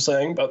trouble for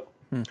saying, but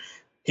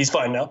he's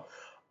fine now.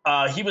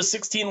 He was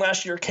 16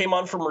 last year, came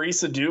on for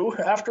Maurice Adu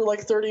after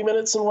like 30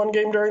 minutes in one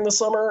game during the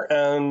summer,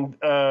 and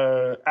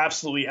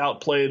absolutely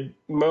outplayed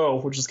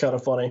Mo, which is kind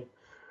of funny.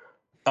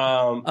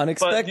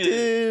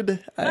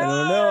 Unexpected. I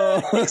don't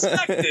know.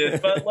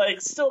 Expected, but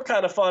like still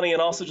kind of funny,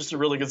 and also just a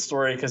really good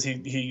story because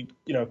he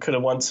could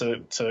have went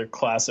to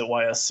class at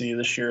YSC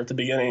this year at the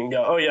beginning and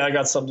go, oh yeah, I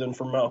got something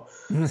from Mo.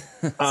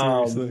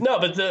 No,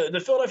 but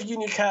the Philadelphia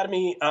Union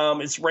Academy,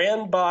 it's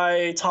ran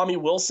by Tommy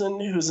Wilson,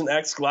 who's an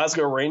ex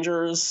Glasgow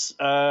Rangers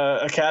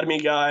academy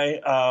guy.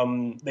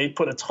 They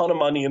put a ton of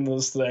money into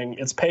this thing.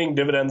 It's paying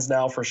dividends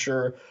now for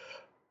sure.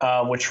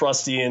 With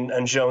Trusty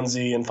and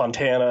Jonesy and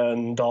Fontana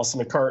and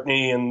Dawson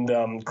McCartney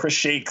and Chris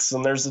Shakes,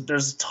 and there's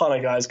a ton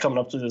of guys coming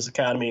up through this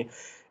academy.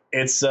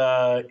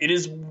 It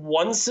is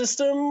one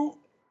system.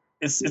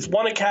 It's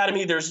one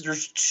academy.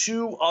 There's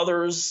 2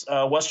 others.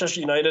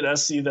 Westchester United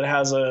SC that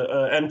has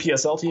a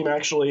NPSL team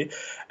actually,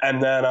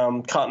 and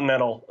then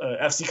Continental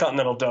FC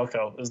Continental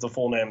Delco is the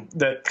full name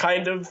that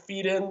kind of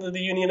feed into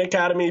the Union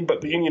Academy,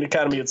 but the Union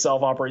Academy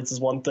itself operates as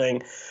one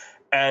thing.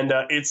 And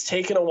it's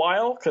taken a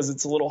while because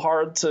it's a little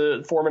hard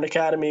to form an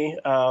academy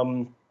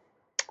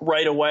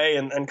right away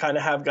and kind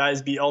of have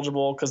guys be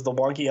eligible because the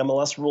wonky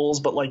MLS rules.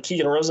 But like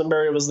Keegan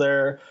Rosenberry was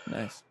there.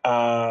 Nice.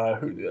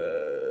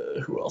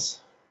 Who else?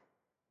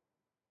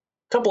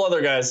 A couple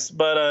other guys.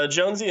 But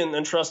Jonesy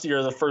and Trusty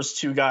are the first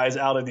 2 guys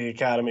out of the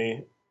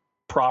academy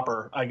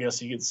proper, I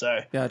guess you could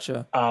say.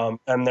 Gotcha.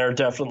 And they're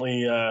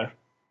definitely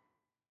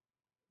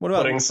what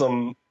about putting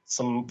some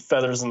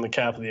feathers in the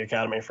cap of the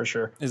academy for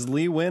sure. Is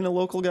Lee Wynn a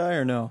local guy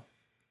or no?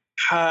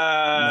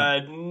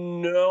 No.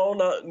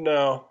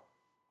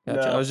 Gotcha.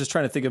 No. I was just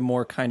trying to think of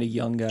more kind of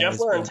young guys. Jeff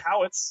Lawrence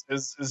Howitz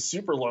is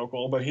super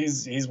local, but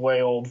he's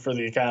way old for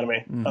the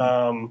academy.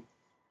 Mm-hmm.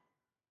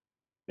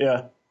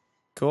 Yeah.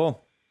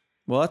 Cool.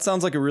 Well, that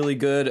sounds like a really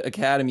good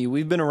academy.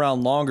 We've been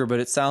around longer, but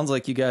it sounds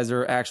like you guys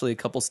are actually a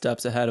couple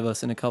steps ahead of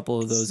us in a couple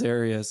of those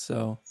areas.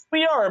 So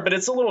we are, but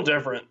it's a little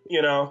different,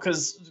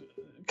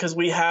 because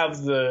we have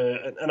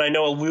and I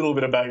know a little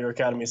bit about your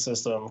academy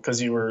system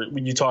because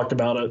you talked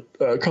about it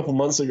a couple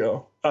months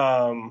ago.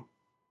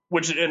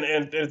 Which and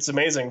it's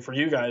amazing for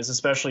you guys,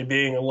 especially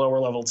being a lower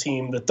level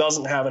team that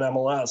doesn't have an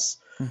MLS.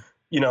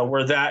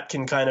 Where that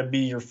can kind of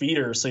be your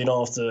feeder, so you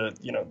don't have to,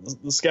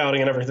 the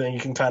scouting and everything. You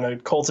can kind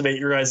of cultivate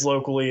your guys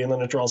locally, and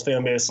then it draws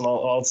fan base and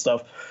all that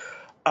stuff.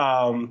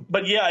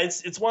 But yeah,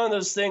 it's one of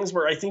those things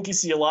where I think you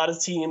see a lot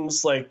of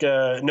teams, like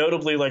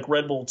notably like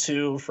Red Bull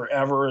 2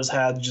 forever has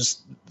had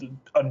just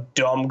a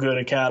dumb good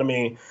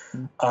academy.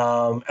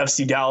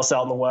 FC Dallas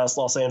out in the West,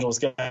 Los Angeles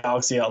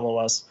Galaxy out in the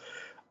West.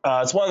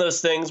 It's one of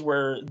those things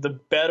where the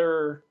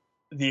better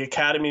the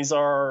academies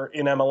are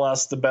in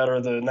MLS, the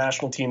better the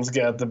national teams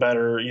get, the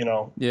better,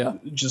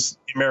 just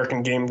the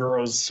American game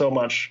grows so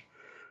much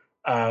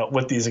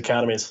with these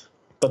academies.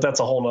 But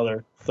that's a whole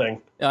nother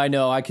thing. I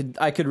know I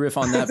could riff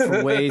on that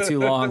for way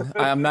too long.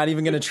 I'm not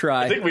even going to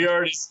try. I think we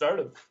already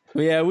started.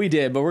 Yeah, we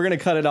did, but we're going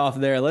to cut it off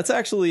there. Let's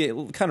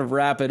actually kind of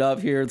wrap it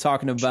up here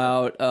talking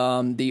about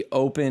the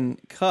Open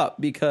Cup,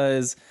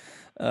 because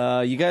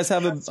you guys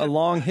have a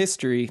long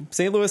history.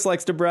 St. Louis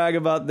likes to brag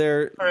about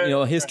their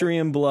history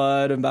and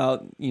blood,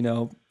 about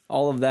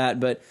all of that,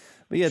 but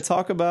yeah,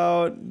 talk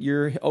about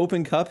your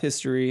Open Cup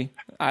history.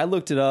 I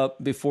looked it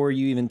up before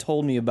you even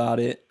told me about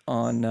it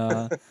on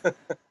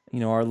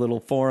our little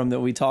forum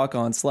that we talk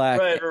on, Slack.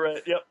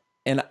 Right. Yep.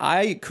 And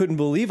I couldn't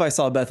believe I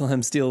saw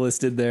Bethlehem Steel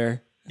listed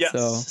there.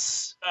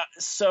 Yes.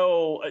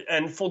 So,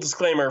 and full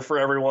disclaimer for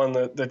everyone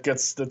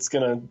that's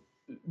gonna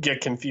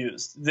get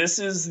confused. This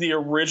is the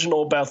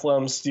original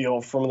Bethlehem Steel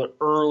from the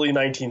early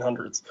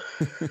 1900s.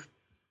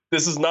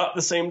 This is not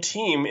the same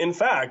team. In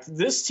fact,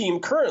 this team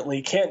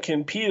currently can't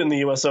compete in the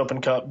U.S. Open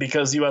Cup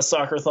because U.S.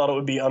 Soccer thought it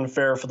would be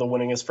unfair for the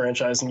winningest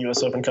franchise in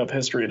U.S. Open Cup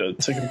history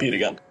to compete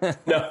again.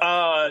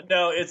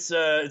 No, it's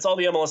all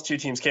the MLS 2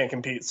 teams can't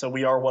compete, so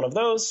we are one of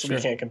those, so we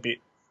can't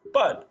compete.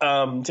 But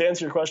to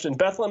answer your question,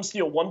 Bethlehem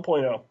Steel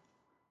 1.0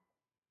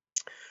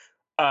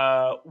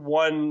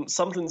 won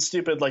something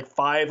stupid like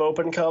 5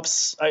 Open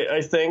Cups,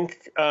 I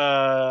think,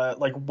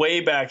 like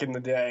way back in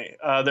the day.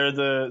 They're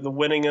the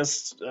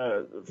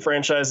winningest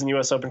franchise in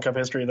U.S. Open Cup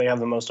history. They have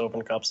the most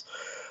Open Cups,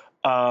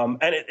 and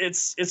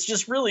it's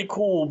just really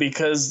cool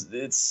because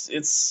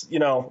it's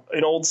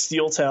an old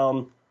steel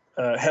town,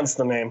 hence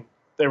the name.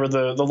 They were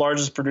the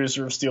largest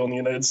producer of steel in the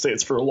United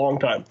States for a long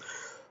time.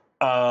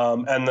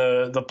 And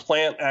the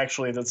plant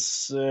actually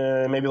that's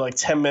maybe like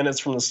 10 minutes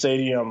from the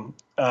stadium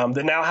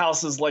that now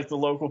houses like the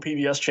local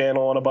PBS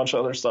channel and a bunch of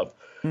other stuff.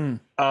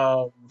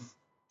 Or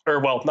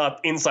well,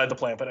 not inside the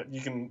plant, but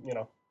you can,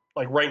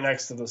 like right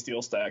next to the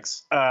steel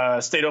stacks.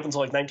 Stayed open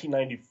until like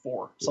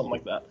 1994, something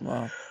like that.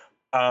 Wow.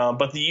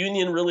 But the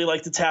Union really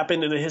liked to tap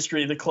into the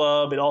history of the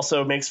club. It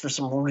also makes for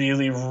some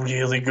really,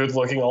 really good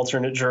looking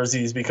alternate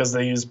jerseys because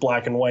they use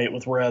black and white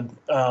with red.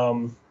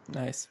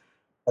 Nice.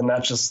 And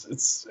that's just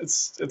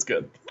it's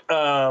good.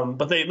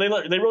 But they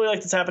really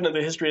like to tap into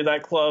the history of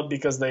that club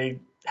because they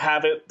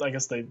have it. I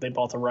guess they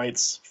bought the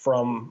rights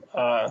from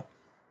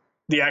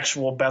the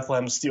actual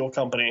Bethlehem Steel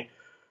Company,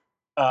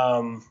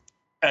 and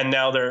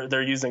now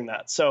they're using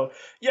that. So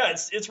yeah,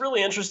 it's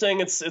really interesting.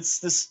 It's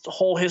this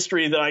whole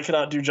history that I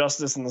cannot do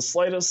justice in the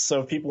slightest.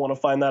 So if people want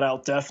to find that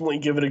out, definitely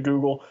give it a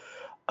Google.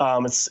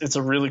 It's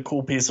a really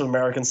cool piece of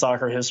American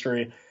soccer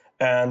history,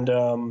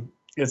 and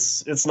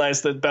it's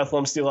nice that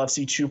Bethlehem Steel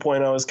FC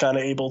 2.0 is kind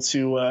of able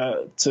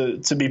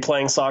to be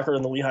playing soccer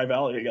in the Lehigh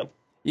Valley again.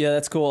 Yeah,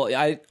 that's cool.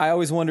 I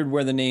always wondered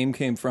where the name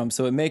came from,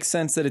 so it makes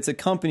sense that it's a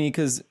company,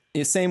 because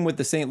same with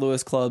the St.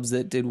 Louis clubs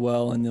that did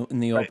well in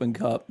the right. Open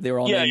Cup. They were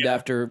all named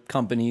after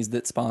companies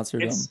that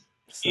sponsored them.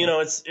 So.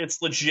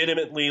 It's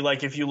legitimately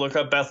like if you look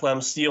up Bethlehem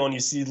Steel and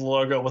you see the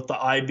logo with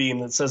the I-beam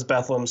that says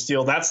Bethlehem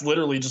Steel, that's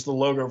literally just the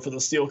logo for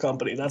the steel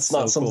company. That's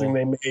not something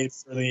they made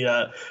for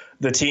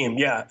the team.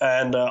 Yeah,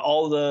 and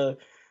all the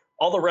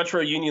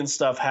retro Union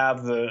stuff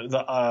have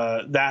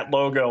that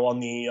logo on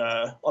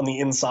the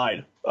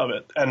inside of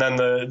it, and then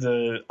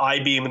the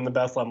I-beam in the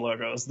Bethlehem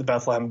logo is the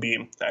Bethlehem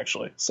beam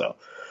actually. So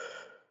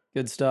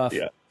good stuff.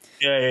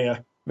 Yeah.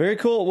 Very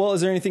cool. Well,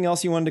 is there anything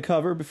else you wanted to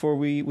cover before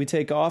we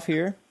take off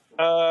here?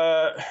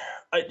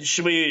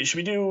 Should we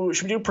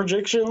do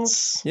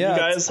predictions? Yeah, you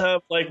guys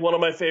have like one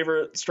of my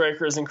favorite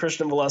strikers in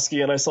Christian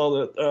Valesky, and I saw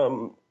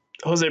that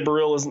Jose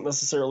Barril isn't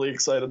necessarily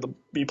excited to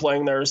be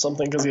playing there or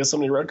something because he has so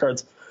many red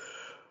cards.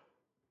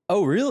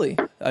 Oh, really?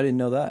 I didn't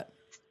know that.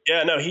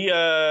 Yeah, no, he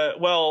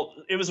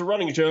it was a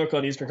running joke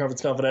on Eastern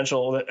Conference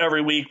Confidential that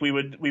every week we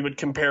would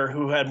compare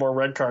who had more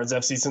red cards,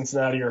 FC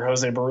Cincinnati or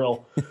Jose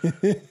Barril.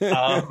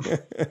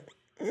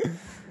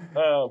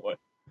 Oh boy.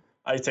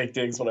 I take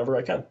digs whenever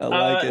I can. I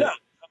like it.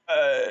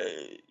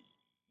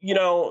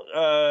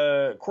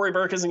 No. Corey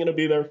Burke isn't going to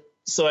be there,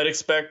 so I'd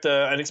expect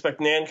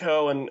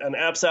Nanko and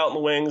Epps out in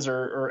the wings,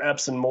 or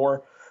Epps and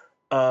Moore.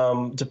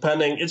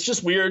 Depending, it's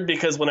just weird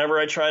because whenever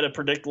I try to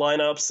predict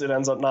lineups, it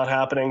ends up not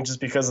happening just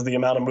because of the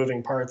amount of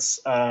moving parts.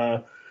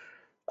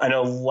 I I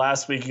know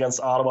last week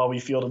against Ottawa, we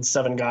fielded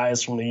 7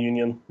 guys from the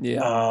Union,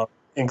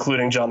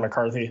 including John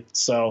McCarthy.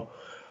 So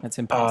that's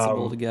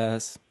impossible to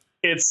guess.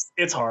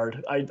 It's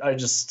hard. I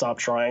just stopped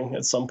trying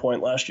at some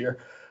point last year.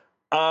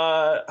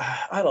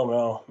 I don't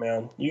know,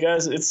 man. You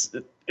guys, it's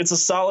a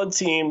solid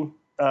team.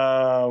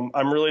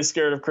 I'm really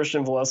scared of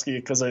Christian Valesky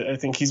because I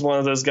think he's one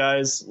of those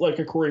guys like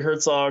a Corey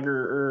Herzog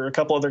or a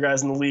couple other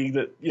guys in the league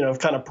that, have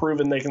kind of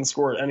proven they can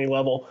score at any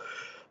level.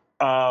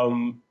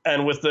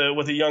 And with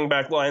the young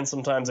back line,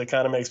 sometimes it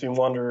kind of makes me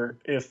wonder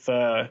if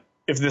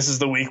this is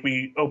the week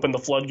we open the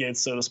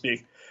floodgates, so to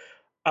speak.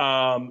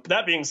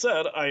 That being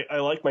said, I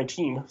like my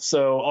team,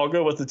 so I'll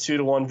go with the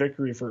 2-1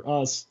 victory for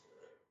us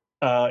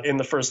in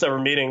the first ever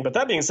meeting. But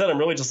that being said, I'm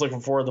really just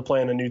looking forward to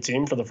playing a new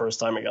team for the first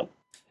time again.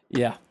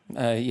 Yeah.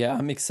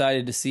 I'm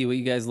excited to see what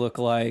you guys look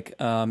like.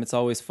 It's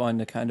always fun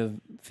to kind of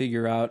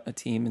figure out a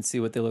team and see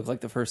what they look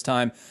like the first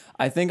time.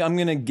 I think I'm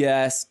going to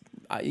guess,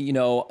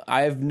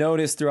 I've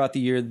noticed throughout the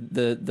year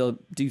the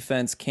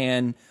defense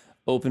can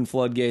open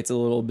floodgates a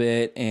little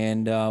bit.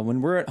 And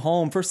when we're at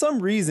home, for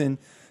some reason,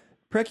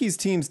 Precky's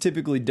teams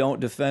typically don't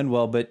defend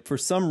well, but for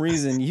some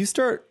reason, you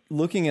start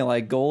looking at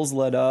like goals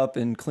let up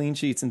and clean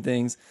sheets and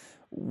things.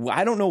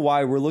 I don't know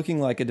why we're looking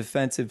like a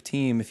defensive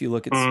team if you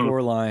look at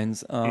score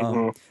lines.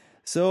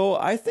 So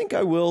I think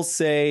I will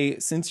say,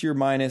 since you're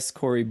minus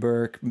Corey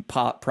Burke,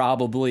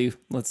 probably,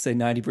 let's say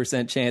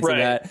 90% chance of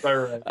that.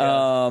 Right,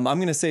 yeah. I'm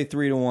going to say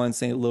 3-1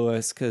 St.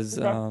 Louis because,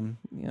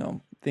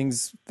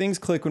 things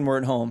click when we're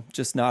at home,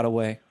 just not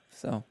away.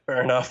 So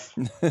fair enough.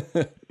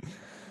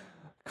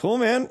 Cool,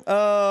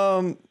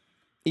 man.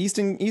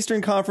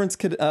 Eastern Conference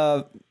could,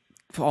 oh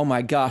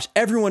my gosh,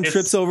 everyone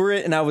trips over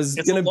it, and I was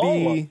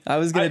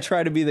gonna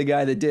try to be the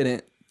guy that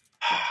didn't.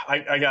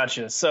 I got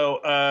you.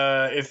 So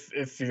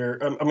if you're,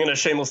 I'm gonna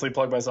shamelessly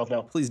plug myself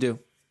now. Please do.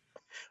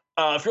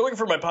 If you're looking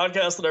for my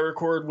podcast that I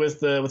record with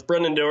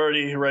Brendan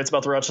Doherty, who writes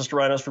about the Rochester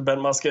Rhinos for Ben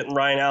Musket, and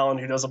Ryan Allen,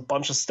 who does a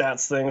bunch of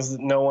stats things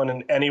that no one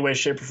in any way,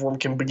 shape, or form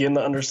can begin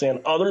to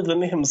understand other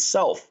than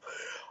himself.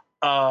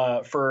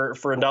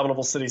 For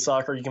Indomitable City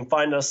Soccer, you can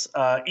find us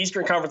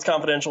Eastern Conference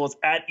Confidential. It's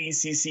at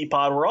ECC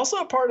Pod. We're also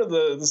a part of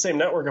the same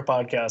network of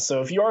podcasts.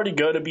 So if you already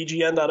go to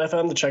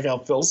bgn.fm to check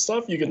out Phil's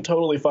stuff, you can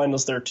totally find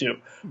us there too.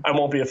 I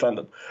won't be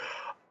offended.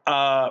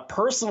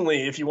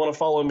 Personally, if you want to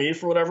follow me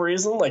for whatever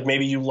reason, like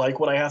maybe you like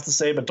what I have to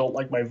say but don't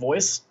like my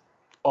voice,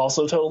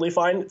 also totally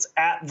fine. It's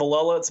at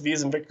Villela. It's V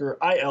as in Victor,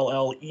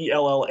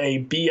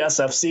 ILLELLA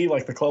BSFC,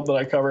 like the club that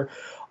I cover,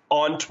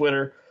 on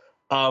Twitter.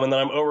 And then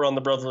I'm over on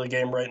the Brotherly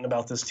Game writing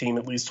about this team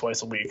at least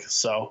twice a week.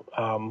 So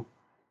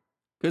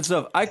good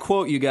stuff. I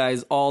quote you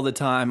guys all the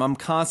time. I'm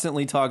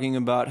constantly talking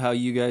about how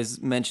you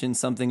guys mention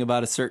something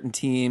about a certain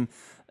team.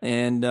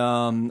 And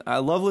I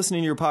love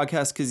listening to your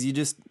podcast because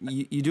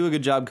you do a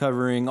good job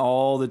covering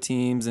all the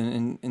teams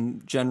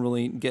and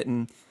generally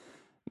getting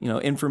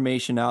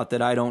information out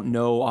that I don't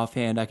know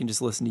offhand. I can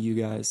just listen to you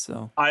guys.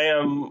 So I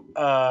am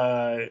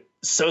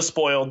so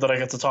spoiled that I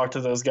get to talk to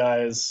those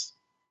guys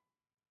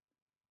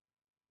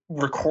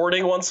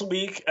recording once a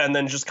week and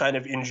then just kind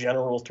of in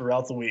general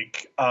throughout the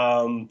week.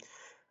 And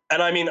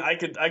I mean, I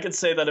could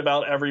say that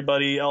about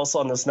everybody else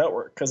on this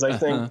network, because I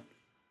think,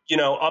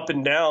 up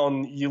and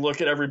down, you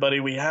look at everybody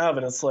we have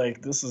and it's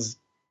like, this is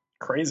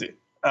crazy.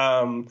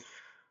 And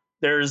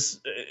that's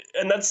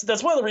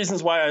one of the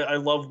reasons why I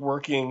love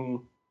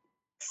working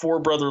for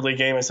Brotherly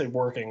Game. I say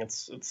working,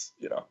 it's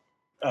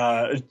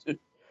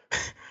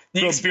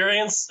the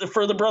experience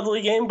for the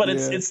Brotherly Game, but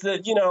it's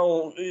that,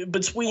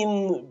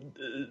 between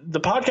the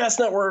podcast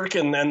network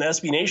and the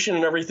SB Nation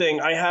and everything,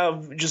 I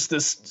have just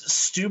this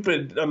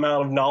stupid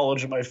amount of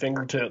knowledge at my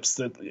fingertips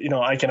that,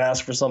 I can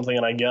ask for something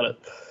and I get it.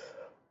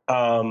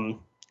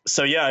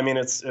 So yeah, I mean,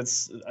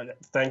 it's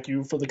thank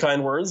you for the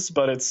kind words,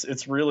 but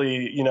it's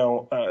really,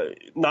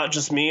 not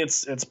just me,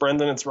 it's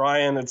Brendan, it's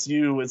Ryan, it's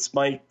you, it's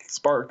Mike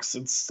Sparks,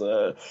 it's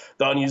the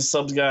unused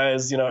subs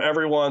guys,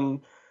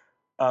 everyone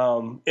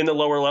in the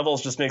lower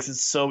levels just makes it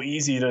so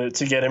easy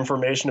to get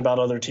information about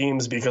other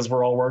teams because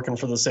we're all working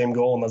for the same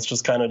goal, and that's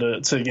just kind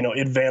of to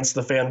advance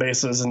the fan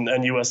bases and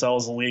USL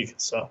as a league.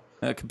 So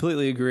I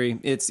completely agree.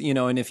 It's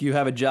and if you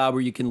have a job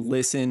where you can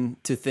listen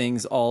to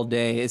things all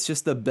day, it's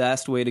just the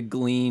best way to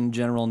glean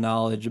general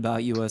knowledge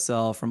about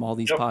USL from all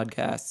these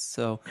podcasts.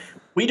 So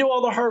we do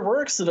all the hard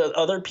work so that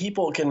other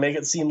people can make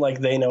it seem like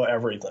they know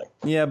everything.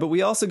 Yeah, but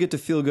we also get to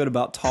feel good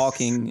about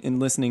talking and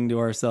listening to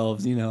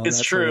ourselves.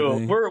 It's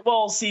true.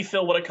 See,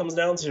 Phil, what it comes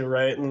down to,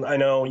 right? And I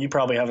know you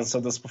probably haven't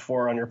said this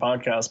before on your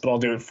podcast, but I'll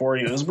do it for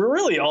you. Is we're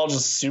really all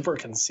just super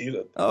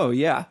conceited. Oh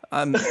yeah,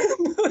 I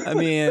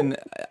mean,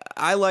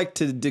 I like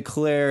to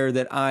declare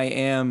that I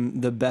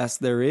am the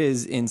best there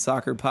is in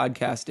soccer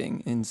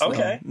podcasting, and so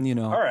okay,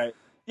 all right,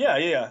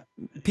 yeah.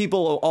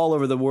 People all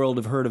over the world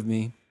have heard of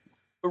me.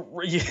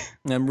 Yeah.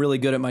 I'm really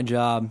good at my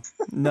job.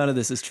 None of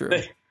this is true.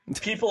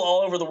 People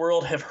all over the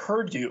world have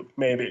heard you,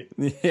 maybe.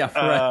 Yeah,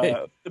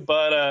 right.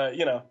 But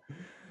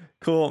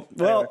cool.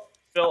 Well,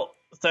 Phil,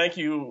 thank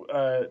you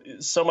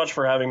so much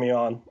for having me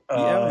on.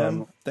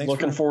 Man. Thanks.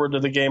 Looking forward to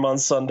the game on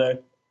Sunday.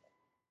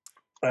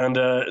 And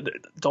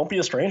don't be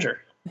a stranger.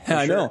 for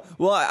I sure. know.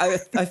 Well, I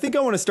think I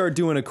want to start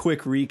doing a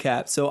quick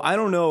recap. So I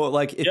don't know,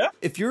 like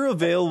if you're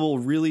available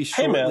really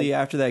shortly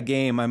after that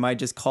game, I might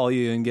just call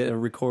you and get a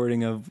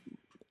recording of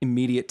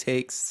immediate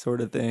takes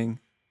sort of thing.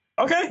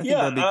 Okay, I think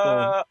that'd be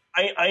cool.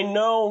 I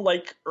know,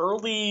 like,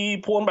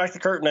 early, pulling back the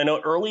curtain, I know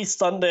early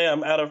Sunday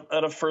I'm out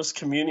of First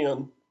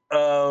Communion.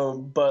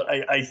 But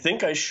I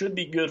think I should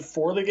be good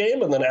for the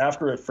game and then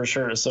after it for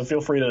sure. So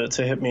feel free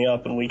to hit me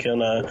up and we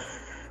can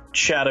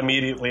chat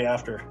immediately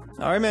after.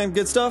 All right, man.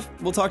 Good stuff.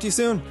 We'll talk to you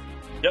soon.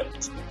 Yep.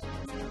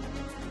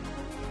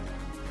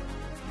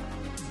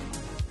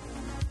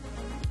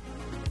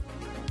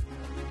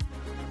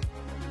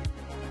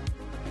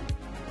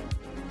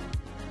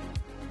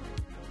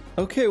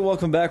 Okay,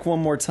 welcome back one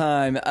more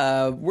time.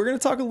 We're going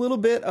to talk a little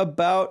bit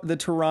about the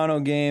Toronto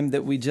game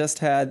that we just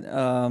had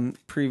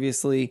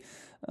previously.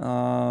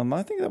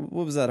 I think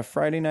what was that, a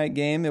Friday night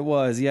game? It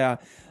was, yeah.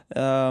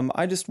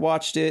 I just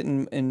watched it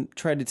and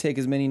tried to take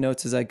as many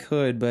notes as I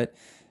could, but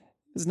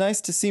it was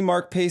nice to see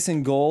Mark Pace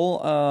in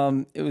goal.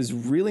 It was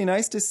really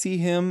nice to see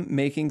him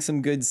making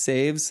some good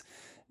saves.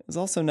 It was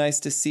also nice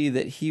to see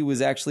that he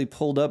was actually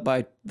pulled up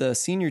by the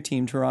senior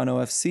team, Toronto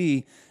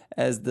FC,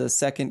 as the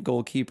second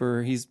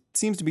goalkeeper. He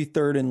seems to be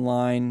third in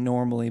line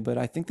normally, but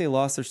I think they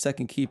lost their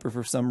second keeper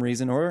for some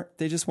reason, or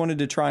they just wanted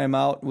to try him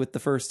out with the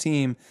first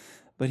team.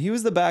 But he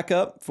was the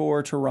backup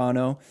for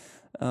Toronto,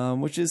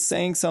 which is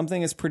saying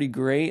something. It's pretty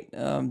great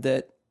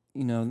that,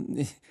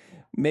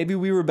 maybe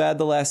we were bad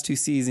the last 2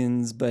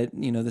 seasons, but,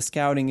 the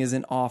scouting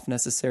isn't off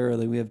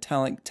necessarily. We have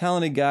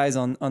talented guys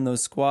on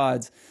those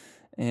squads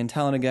and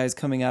talented guys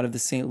coming out of the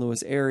St.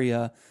 Louis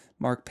area.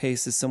 Mark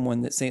Pace is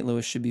someone that St.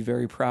 Louis should be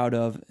very proud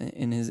of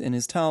in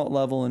his talent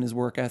level and his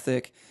work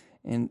ethic.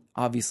 And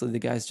obviously the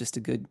guy's just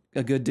a good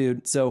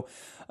dude. So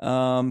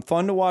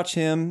fun to watch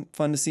him,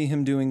 fun to see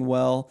him doing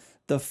well.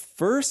 The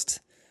first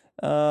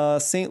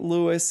St.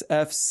 Louis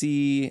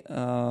FC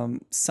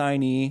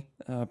signee,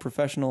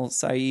 professional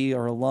signee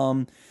or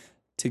alum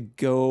to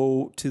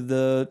go to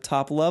the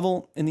top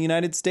level in the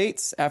United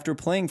States after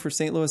playing for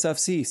St. Louis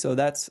FC. So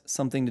that's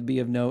something to be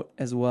of note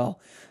as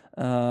well.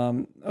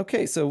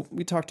 Okay, so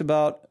we talked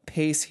about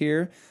Pace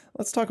here.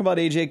 Let's talk about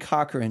AJ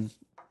Cochran.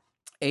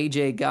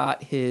 AJ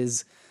got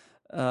his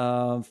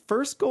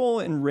first goal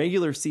in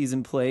regular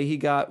season play. He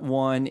got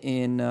one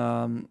in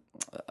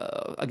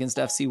against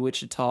FC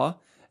Wichita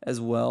as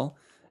well.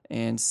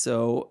 And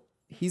so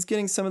he's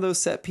getting some of those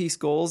set piece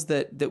goals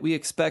that we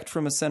expect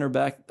from a center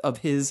back of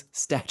his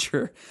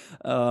stature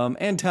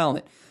and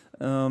talent.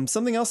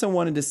 Something else I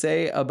wanted to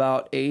say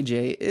about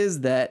AJ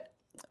is that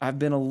I've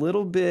been a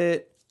little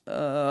bit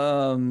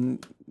not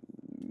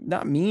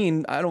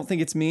mean. I don't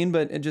think it's mean,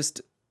 but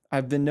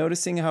I've been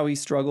noticing how he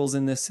struggles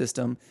in this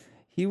system.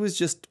 He was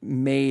just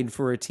made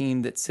for a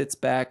team that sits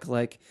back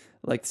like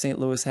St.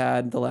 Louis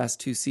had the last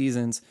 2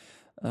 seasons.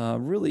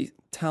 Really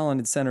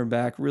talented center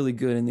back, really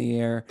good in the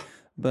air,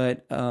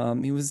 but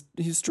he was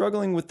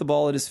struggling with the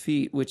ball at his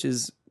feet, which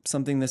is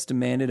something that's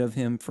demanded of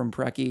him from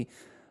Preki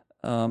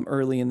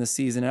early in the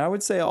season. And I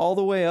would say all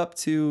the way up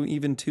to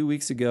even 2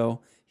 weeks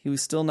ago, he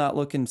was still not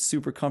looking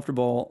super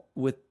comfortable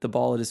with the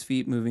ball at his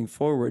feet moving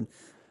forward.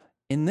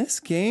 In this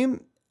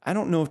game, I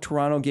don't know if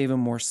Toronto gave him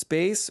more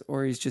space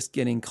or he's just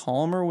getting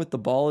calmer with the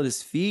ball at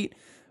his feet,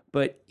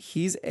 but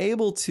he's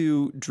able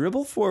to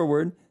dribble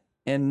forward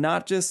and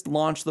not just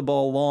launch the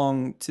ball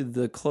long to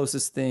the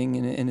closest thing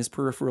in his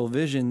peripheral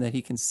vision that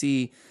he can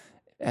see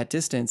at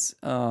distance.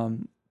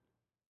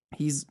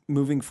 He's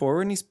moving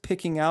forward and he's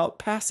picking out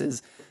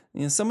passes.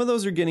 Some of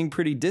those are getting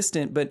pretty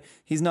distant, but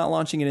he's not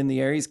launching it in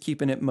the air. He's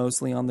keeping it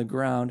mostly on the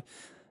ground,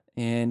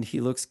 and he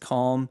looks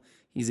calm.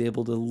 He's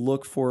able to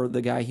look for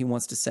the guy he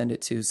wants to send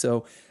it to.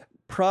 So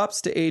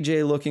props to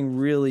AJ looking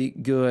really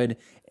good,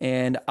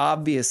 and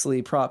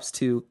obviously props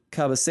to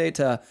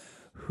Cabeceta,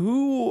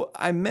 who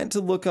I meant to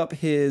look up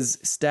his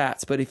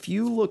stats, but if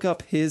you look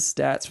up his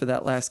stats for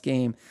that last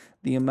game,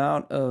 the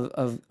amount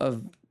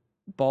of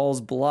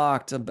balls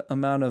blocked,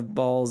 amount of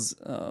balls,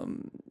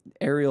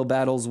 aerial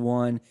battles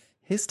won,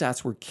 his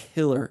stats were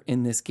killer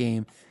in this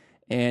game.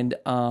 And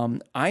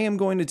I am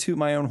going to toot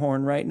my own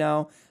horn right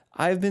now.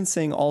 I've been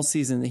saying all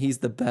season that he's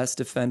the best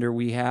defender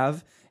we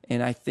have,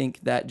 and I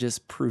think that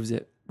just proves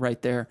it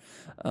right there.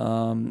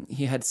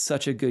 He had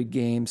such a good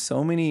game,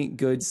 so many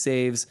good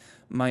saves.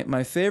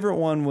 My favorite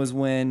one was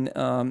when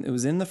it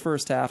was in the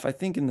first half, I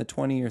think in the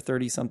 20 or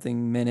 30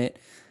 something minute,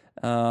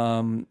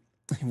 one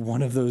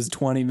of those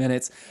 20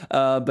 minutes.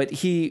 But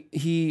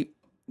he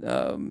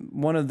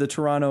one of the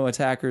Toronto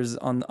attackers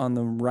on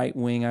the right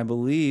wing, I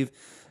believe,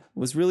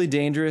 was really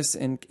dangerous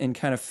and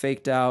kind of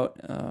faked out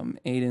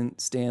Aiden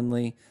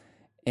Stanley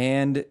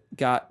and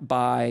got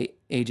by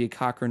AJ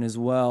Cochran as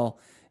well.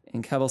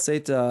 And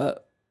Cabeceta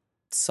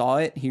saw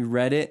it, he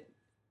read it,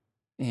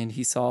 and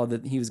he saw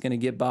that he was going to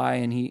get by,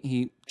 and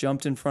he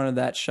jumped in front of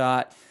that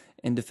shot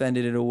and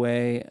defended it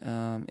away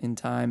in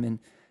time.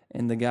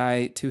 And the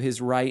guy to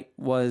his right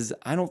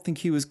I don't think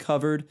he was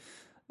covered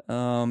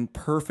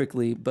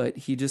perfectly, but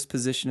he just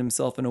positioned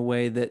himself in a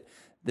way that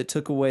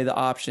took away the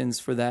options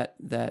for that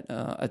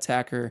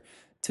attacker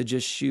to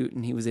just shoot,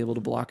 and he was able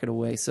to block it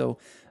away. So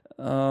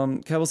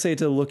Kevin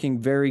Seta looking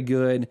very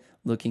good,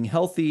 looking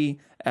healthy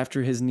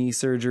after his knee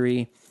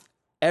surgery.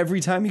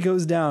 Every time he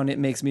goes down, it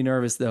makes me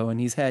nervous though, and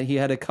he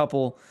had a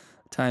couple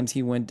times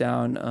he went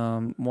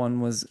down.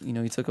 One was,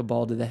 he took a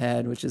ball to the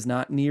head, which is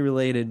not knee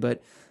related,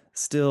 but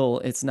still,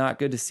 it's not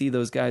good to see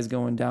those guys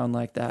going down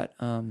like that.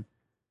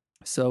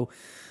 So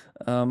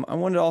I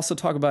wanted to also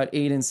talk about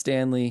Aiden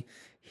Stanley.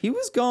 He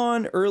was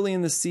gone early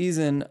in the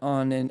season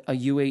on a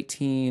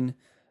U18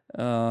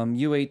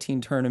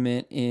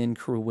 tournament in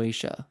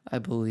Croatia, I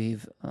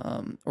believe,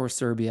 or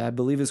Serbia. I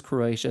believe it's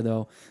Croatia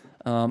though.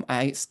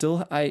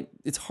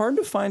 It's hard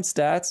to find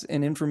stats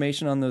and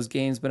information on those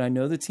games, but I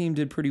know the team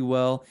did pretty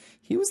well.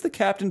 He was the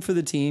captain for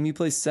the team. He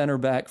plays center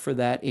back for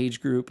that age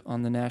group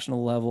on the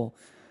national level.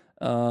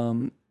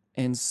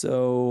 And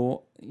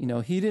so,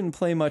 he didn't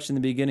play much in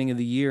the beginning of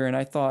the year. And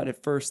I thought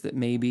at first that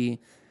maybe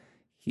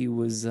he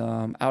was,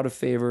 out of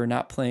favor,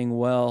 not playing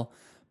well,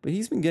 but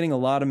he's been getting a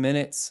lot of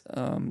minutes,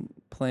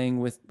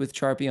 playing with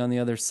Charpy on the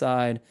other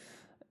side.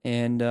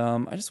 And,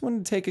 I just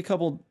wanted to take a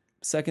couple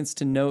seconds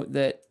to note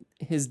that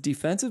his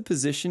defensive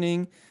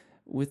positioning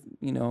with,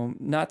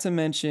 not to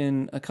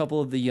mention a couple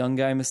of the young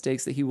guy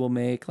mistakes that he will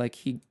make, like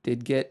he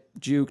did get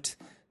juked,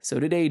 so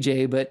did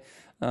AJ, but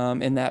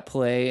in that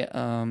play,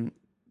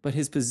 but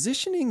his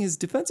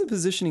defensive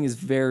positioning is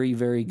very,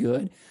 very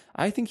good.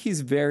 I think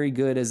he's very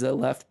good as a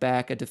left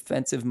back, a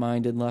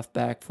defensive-minded left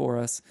back for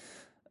us.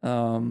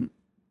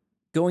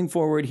 Going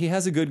forward, he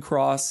has a good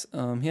cross.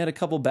 He had a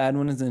couple bad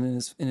ones in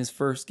his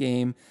first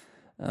game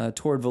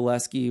toward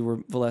Valesky, where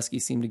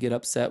Valesky seemed to get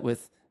upset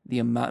with the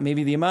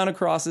amount of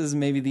crosses,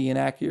 maybe the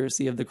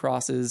inaccuracy of the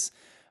crosses.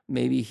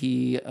 Maybe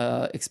he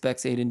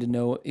expects Aiden to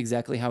know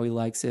exactly how he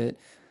likes it.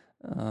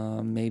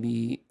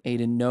 Maybe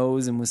Aiden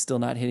knows and was still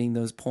not hitting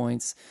those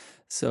points.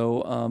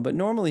 So, but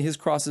normally his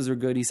crosses are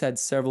good. He's had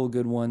several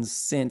good ones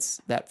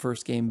since that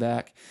first game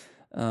back.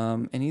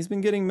 And he's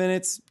been getting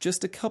minutes,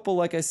 just a couple,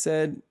 like I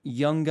said,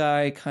 young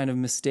guy kind of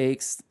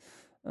mistakes.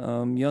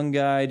 Young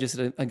guy, just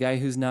a guy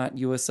who's not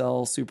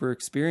USL super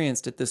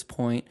experienced at this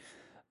point,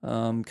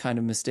 kind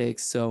of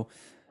mistakes. So,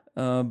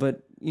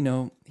 but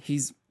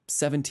he's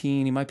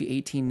 17, he might be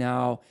 18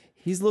 now.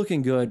 He's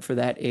looking good for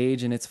that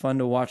age, and it's fun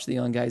to watch the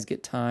young guys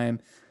get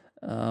time.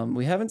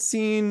 We haven't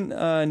seen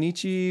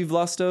Nietzsche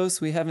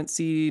Vlastos. We haven't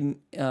seen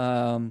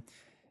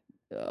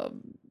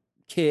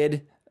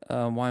Kid.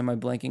 Why am I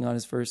blanking on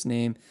his first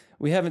name?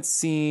 We haven't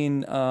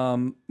seen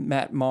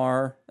Matt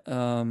Marr.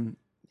 I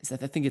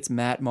think it's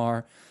Matt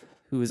Marr,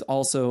 who is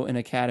also an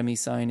academy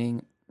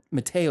signing.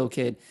 Mateo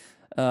Kid.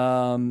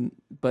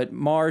 But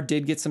Marr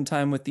did get some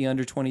time with the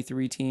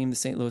under-23 team, the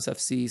St. Louis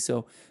FC.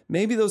 So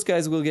maybe those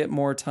guys will get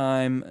more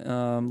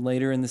time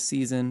later in the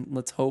season.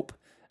 Let's hope.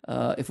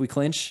 If we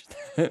clinch,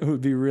 it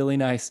would be really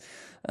nice.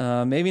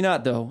 Maybe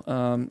not, though.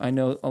 I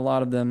know a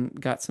lot of them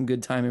got some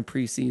good time in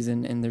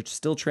preseason, and they're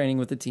still training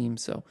with the team.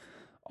 So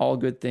all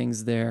good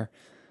things there.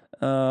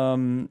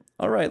 All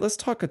right, let's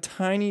talk a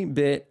tiny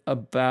bit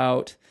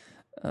about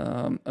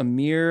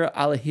Amir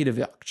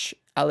Alahidovic.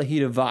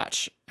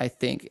 Alahidovac, I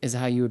think, is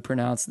how you would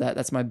pronounce that.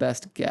 That's my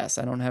best guess.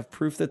 I don't have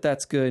proof that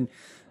that's good,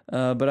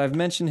 but I've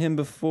mentioned him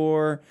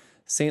before.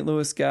 St.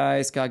 Louis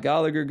guy, Scott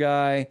Gallagher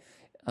guy,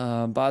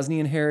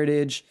 Bosnian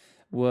heritage,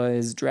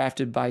 was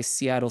drafted by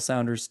Seattle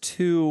Sounders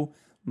 2,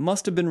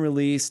 must have been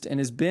released, and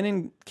has been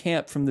in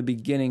camp from the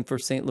beginning for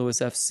St. Louis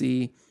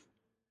FC.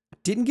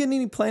 Didn't get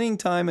any playing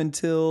time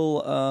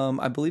until,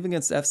 I believe,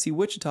 against FC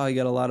Wichita. He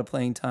got a lot of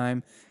playing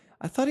time.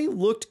 I thought he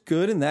looked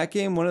good in that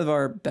game, one of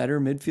our better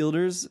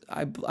midfielders,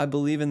 I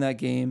believe, in that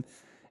game.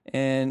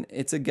 And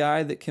it's a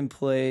guy that can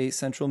play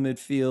central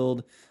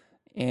midfield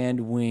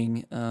and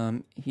wing.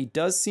 He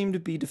does seem to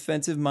be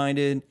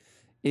defensive-minded,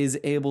 is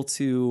able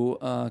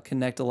to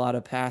connect a lot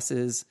of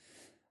passes.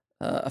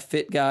 A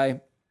fit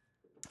guy,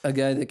 a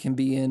guy that can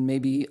be in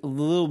maybe a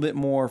little bit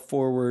more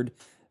forward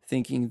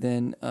thinking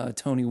than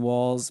Tony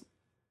Walls,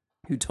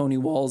 who Tony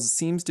Walls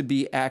seems to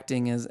be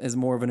acting as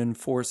more of an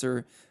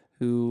enforcer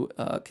who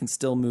can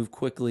still move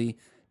quickly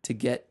to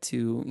get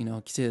to,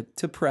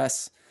 to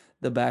press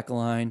the back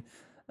line.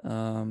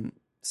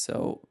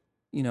 So,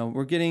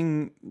 we're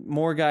getting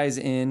more guys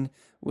in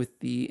with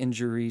the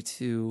injury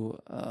to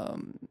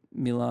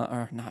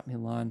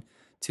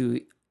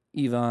to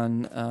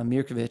Ivan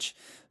Mirkovic.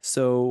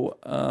 So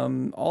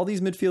all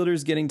these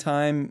midfielders getting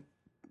time,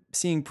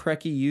 seeing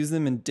Preki use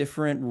them in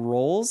different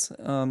roles.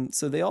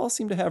 So they all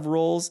seem to have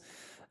roles.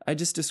 I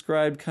just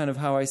described kind of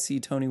how I see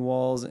Tony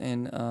Walls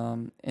and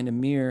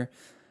Amir.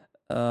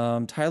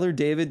 Tyler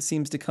David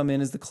seems to come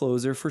in as the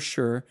closer for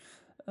sure.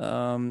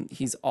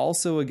 He's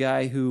also a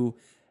guy who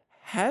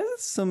has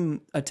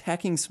some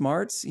attacking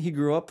smarts. He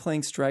grew up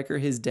playing striker.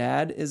 His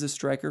dad is a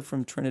striker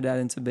from Trinidad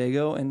and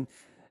Tobago, and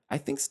I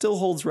think still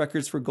holds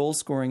records for goal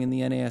scoring in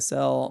the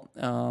NASL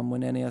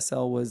when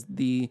NASL was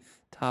the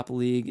top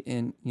league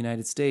in the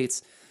United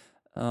States.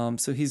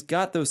 So he's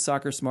got those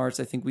soccer smarts.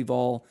 I think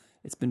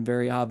it's been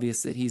very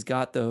obvious that he's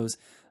got those.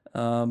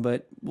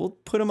 But we'll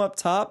put him up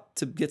top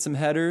to get some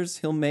headers.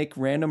 He'll make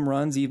random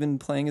runs, even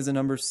playing as a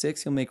number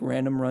 6. He'll make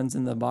random runs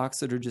in the box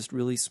that are just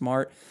really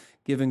smart,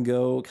 give and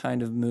go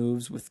kind of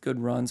moves with good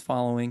runs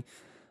following.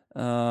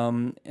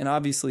 And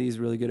obviously he's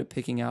really good at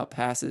picking out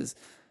passes.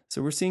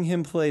 So we're seeing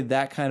him play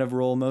that kind of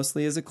role,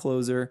 mostly as a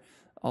closer,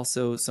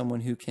 also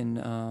someone who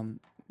can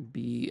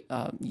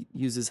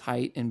use his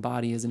height and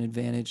body as an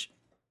advantage.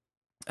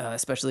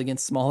 Especially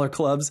against smaller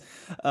clubs.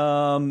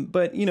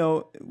 But,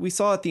 we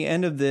saw at the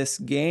end of this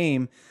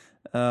game,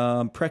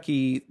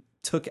 Preki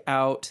took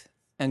out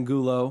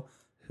Angulo,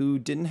 who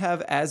didn't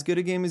have as good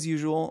a game as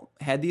usual,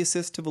 had the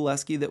assist to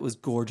Valesky that was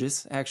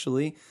gorgeous,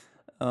 actually,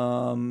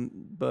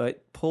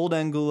 but pulled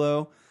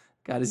Angulo,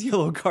 got his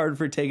yellow card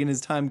for taking his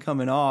time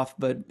coming off,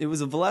 but it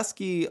was a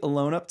Valesky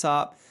alone up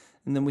top,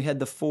 and then we had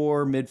the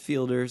 4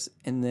 midfielders,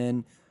 and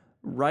then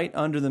right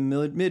under the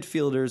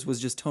midfielders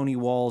was just Tony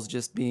Walls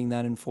just being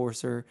that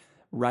enforcer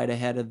right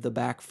ahead of the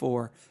back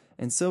 4.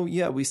 And so,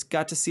 yeah, we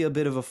got to see a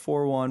bit of a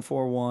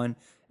 4-1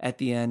 at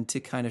the end to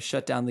kind of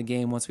shut down the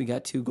game once we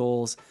got 2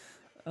 goals.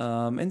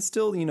 And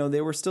still, they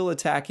were still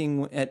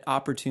attacking at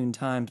opportune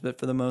times, but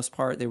for the most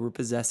part, they were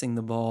possessing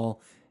the ball,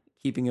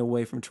 keeping it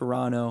away from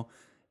Toronto,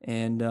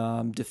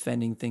 and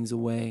defending things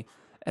away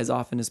as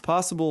often as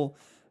possible.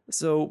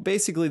 So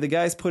basically, the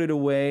guys put it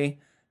away.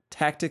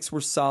 Tactics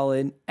were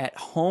solid. At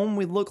home,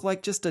 we look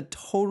like just a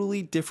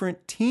totally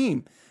different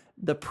team.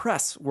 The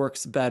press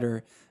works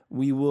better.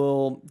 We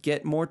will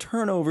get more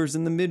turnovers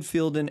in the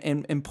midfield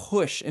and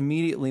push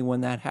immediately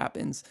when that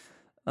happens.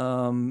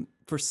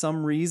 For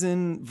some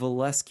reason,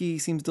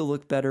 Valesky seems to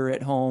look better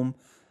at home.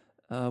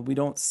 We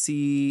don't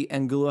see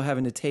Angulo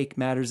having to take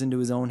matters into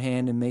his own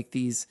hand and make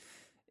these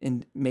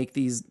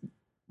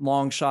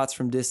long shots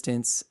from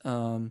distance.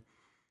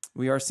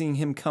 We are seeing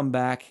him come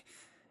back.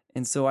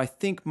 And so I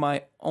think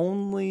my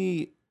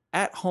only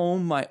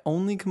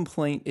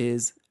complaint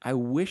is I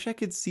wish I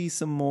could see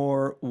some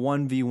more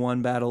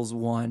 1v1 battles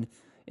won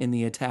in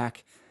the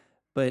attack.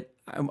 But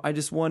I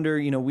just wonder,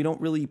 we don't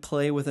really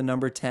play with a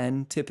number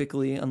 10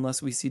 typically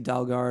unless we see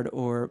Dalgard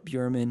or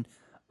Bjurman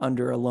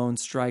under a lone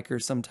striker.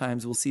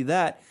 Sometimes we'll see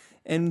that.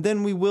 And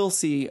then we will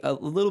see a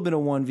little bit of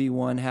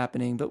 1v1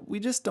 happening, but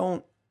we just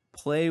don't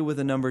play with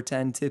a number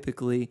 10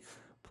 typically.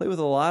 Play with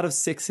a lot of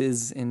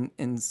 6s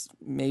and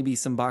maybe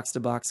some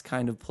box-to-box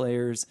kind of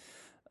players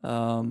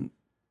in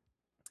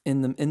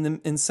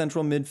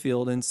central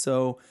midfield. And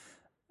so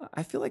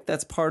I feel like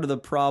that's part of the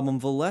problem.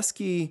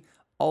 Valesky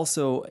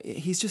also,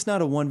 he's just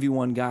not a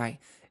 1v1 guy.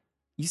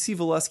 You see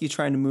Valesky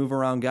trying to move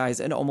around guys,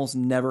 and it almost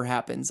never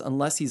happens.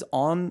 Unless he's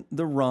on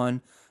the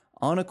run,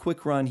 on a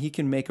quick run, he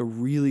can make a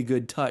really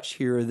good touch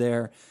here or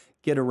there,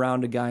 get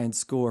around a guy and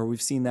score.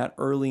 We've seen that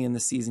early in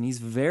the season. He's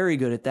very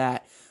good at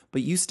that.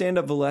 But you stand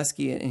up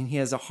Valesky, and he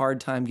has a hard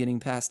time getting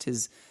past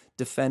his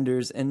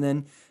defenders. And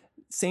then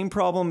same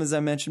problem as I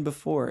mentioned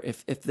before.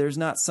 If there's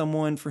not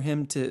someone for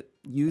him to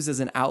use as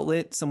an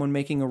outlet, someone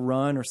making a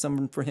run, or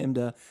someone for him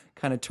to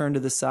kind of turn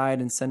to the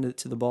side and send it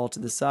to the ball to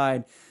the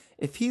side,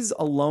 if he's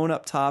alone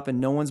up top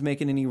and no one's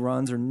making any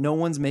runs or no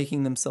one's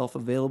making themselves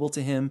available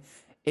to him,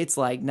 it's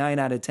like 9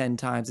 out of 10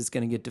 times it's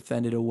going to get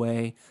defended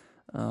away,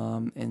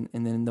 and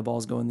then the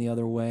ball's going the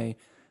other way.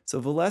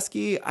 So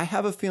Valesky, I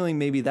have a feeling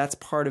maybe that's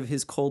part of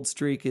his cold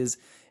streak is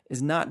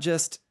not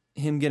just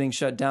him getting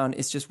shut down.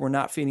 It's just we're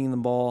not feeding the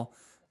ball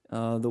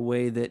the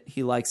way that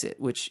he likes it,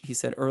 which he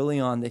said early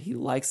on that he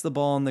likes the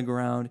ball on the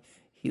ground.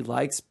 He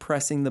likes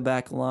pressing the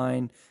back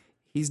line.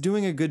 He's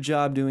doing a good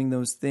job doing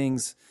those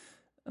things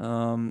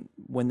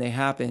when they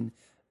happen.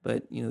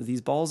 But,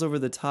 these balls over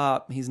the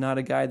top, he's not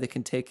a guy that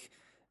can take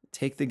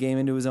the game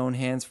into his own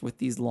hands with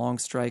these long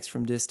strikes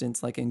from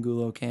distance like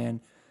Angulo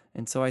can.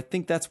 And so I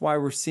think that's why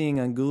we're seeing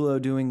Angulo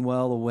doing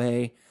well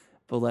away,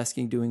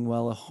 Valesky doing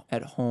well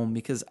at home,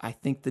 because I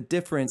think the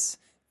difference,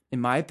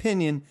 in my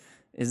opinion,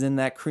 is in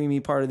that creamy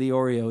part of the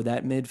Oreo,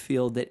 that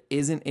midfield that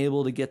isn't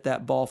able to get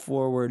that ball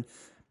forward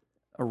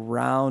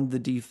around the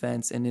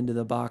defense and into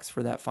the box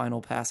for that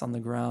final pass on the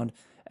ground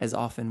as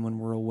often when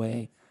we're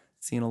away.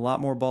 Seeing a lot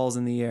more balls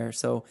in the air.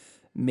 So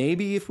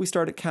maybe if we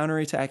started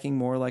counterattacking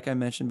more, like I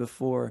mentioned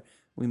before,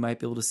 we might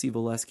be able to see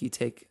Valesky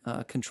take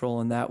control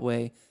in that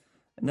way.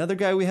 Another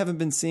guy we haven't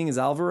been seeing is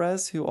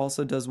Alvarez, who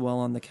also does well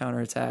on the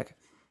counterattack.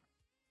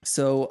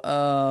 So,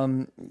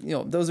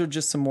 those are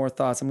just some more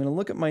thoughts. I'm going to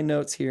look at my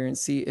notes here and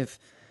see if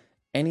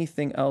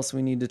anything else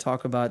we need to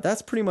talk about.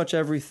 That's pretty much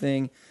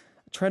everything.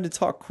 I tried to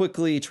talk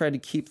quickly, tried to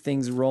keep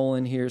things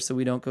rolling here so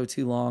we don't go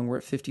too long. We're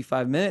at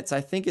 55 minutes.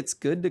 I think it's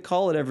good to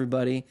call it,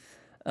 everybody.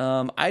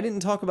 I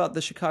didn't talk about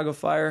the Chicago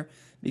Fire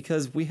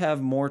because we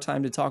have more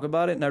time to talk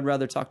about it, and I'd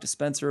rather talk to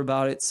Spencer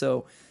about it.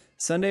 So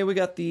Sunday we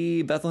got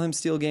the Bethlehem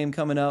Steel game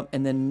coming up,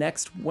 and then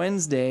next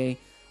Wednesday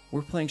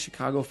we're playing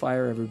Chicago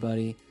Fire,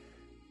 everybody.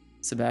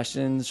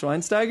 Sebastian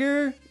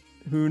Schweinsteiger?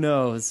 Who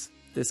knows?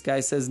 This guy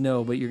says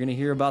no, but you're going to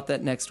hear about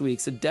that next week.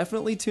 So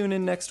definitely tune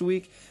in next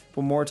week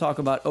for more talk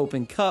about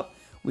Open Cup.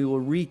 We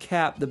will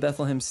recap the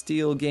Bethlehem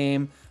Steel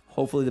game,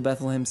 hopefully the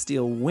Bethlehem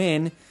Steel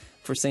win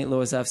for St.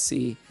 Louis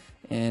FC,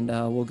 and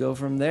we'll go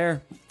from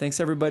there.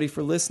 Thanks everybody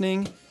for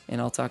listening,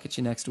 and I'll talk at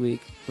you next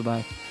week.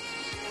 Bye-bye.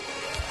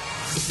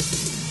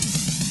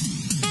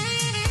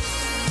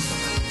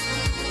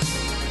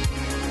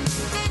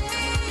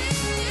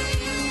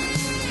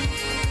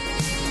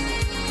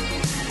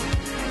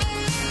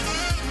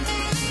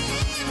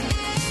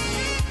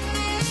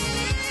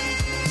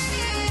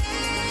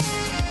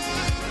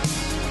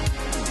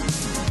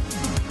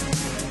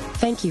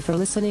 Thank you for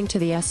listening to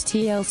the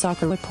STL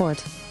Soccer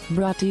Report,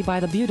 brought to you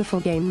by the Beautiful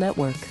Game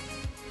Network.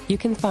 You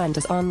can find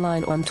us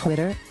online on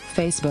Twitter,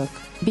 Facebook,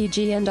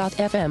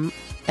 bgn.fm,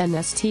 and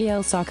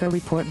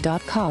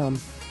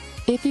stlsoccerreport.com.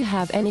 If you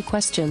have any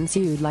questions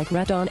you'd like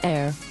read on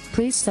air,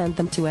 please send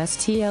them to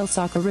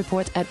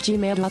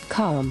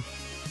stlsoccerreport@gmail.com.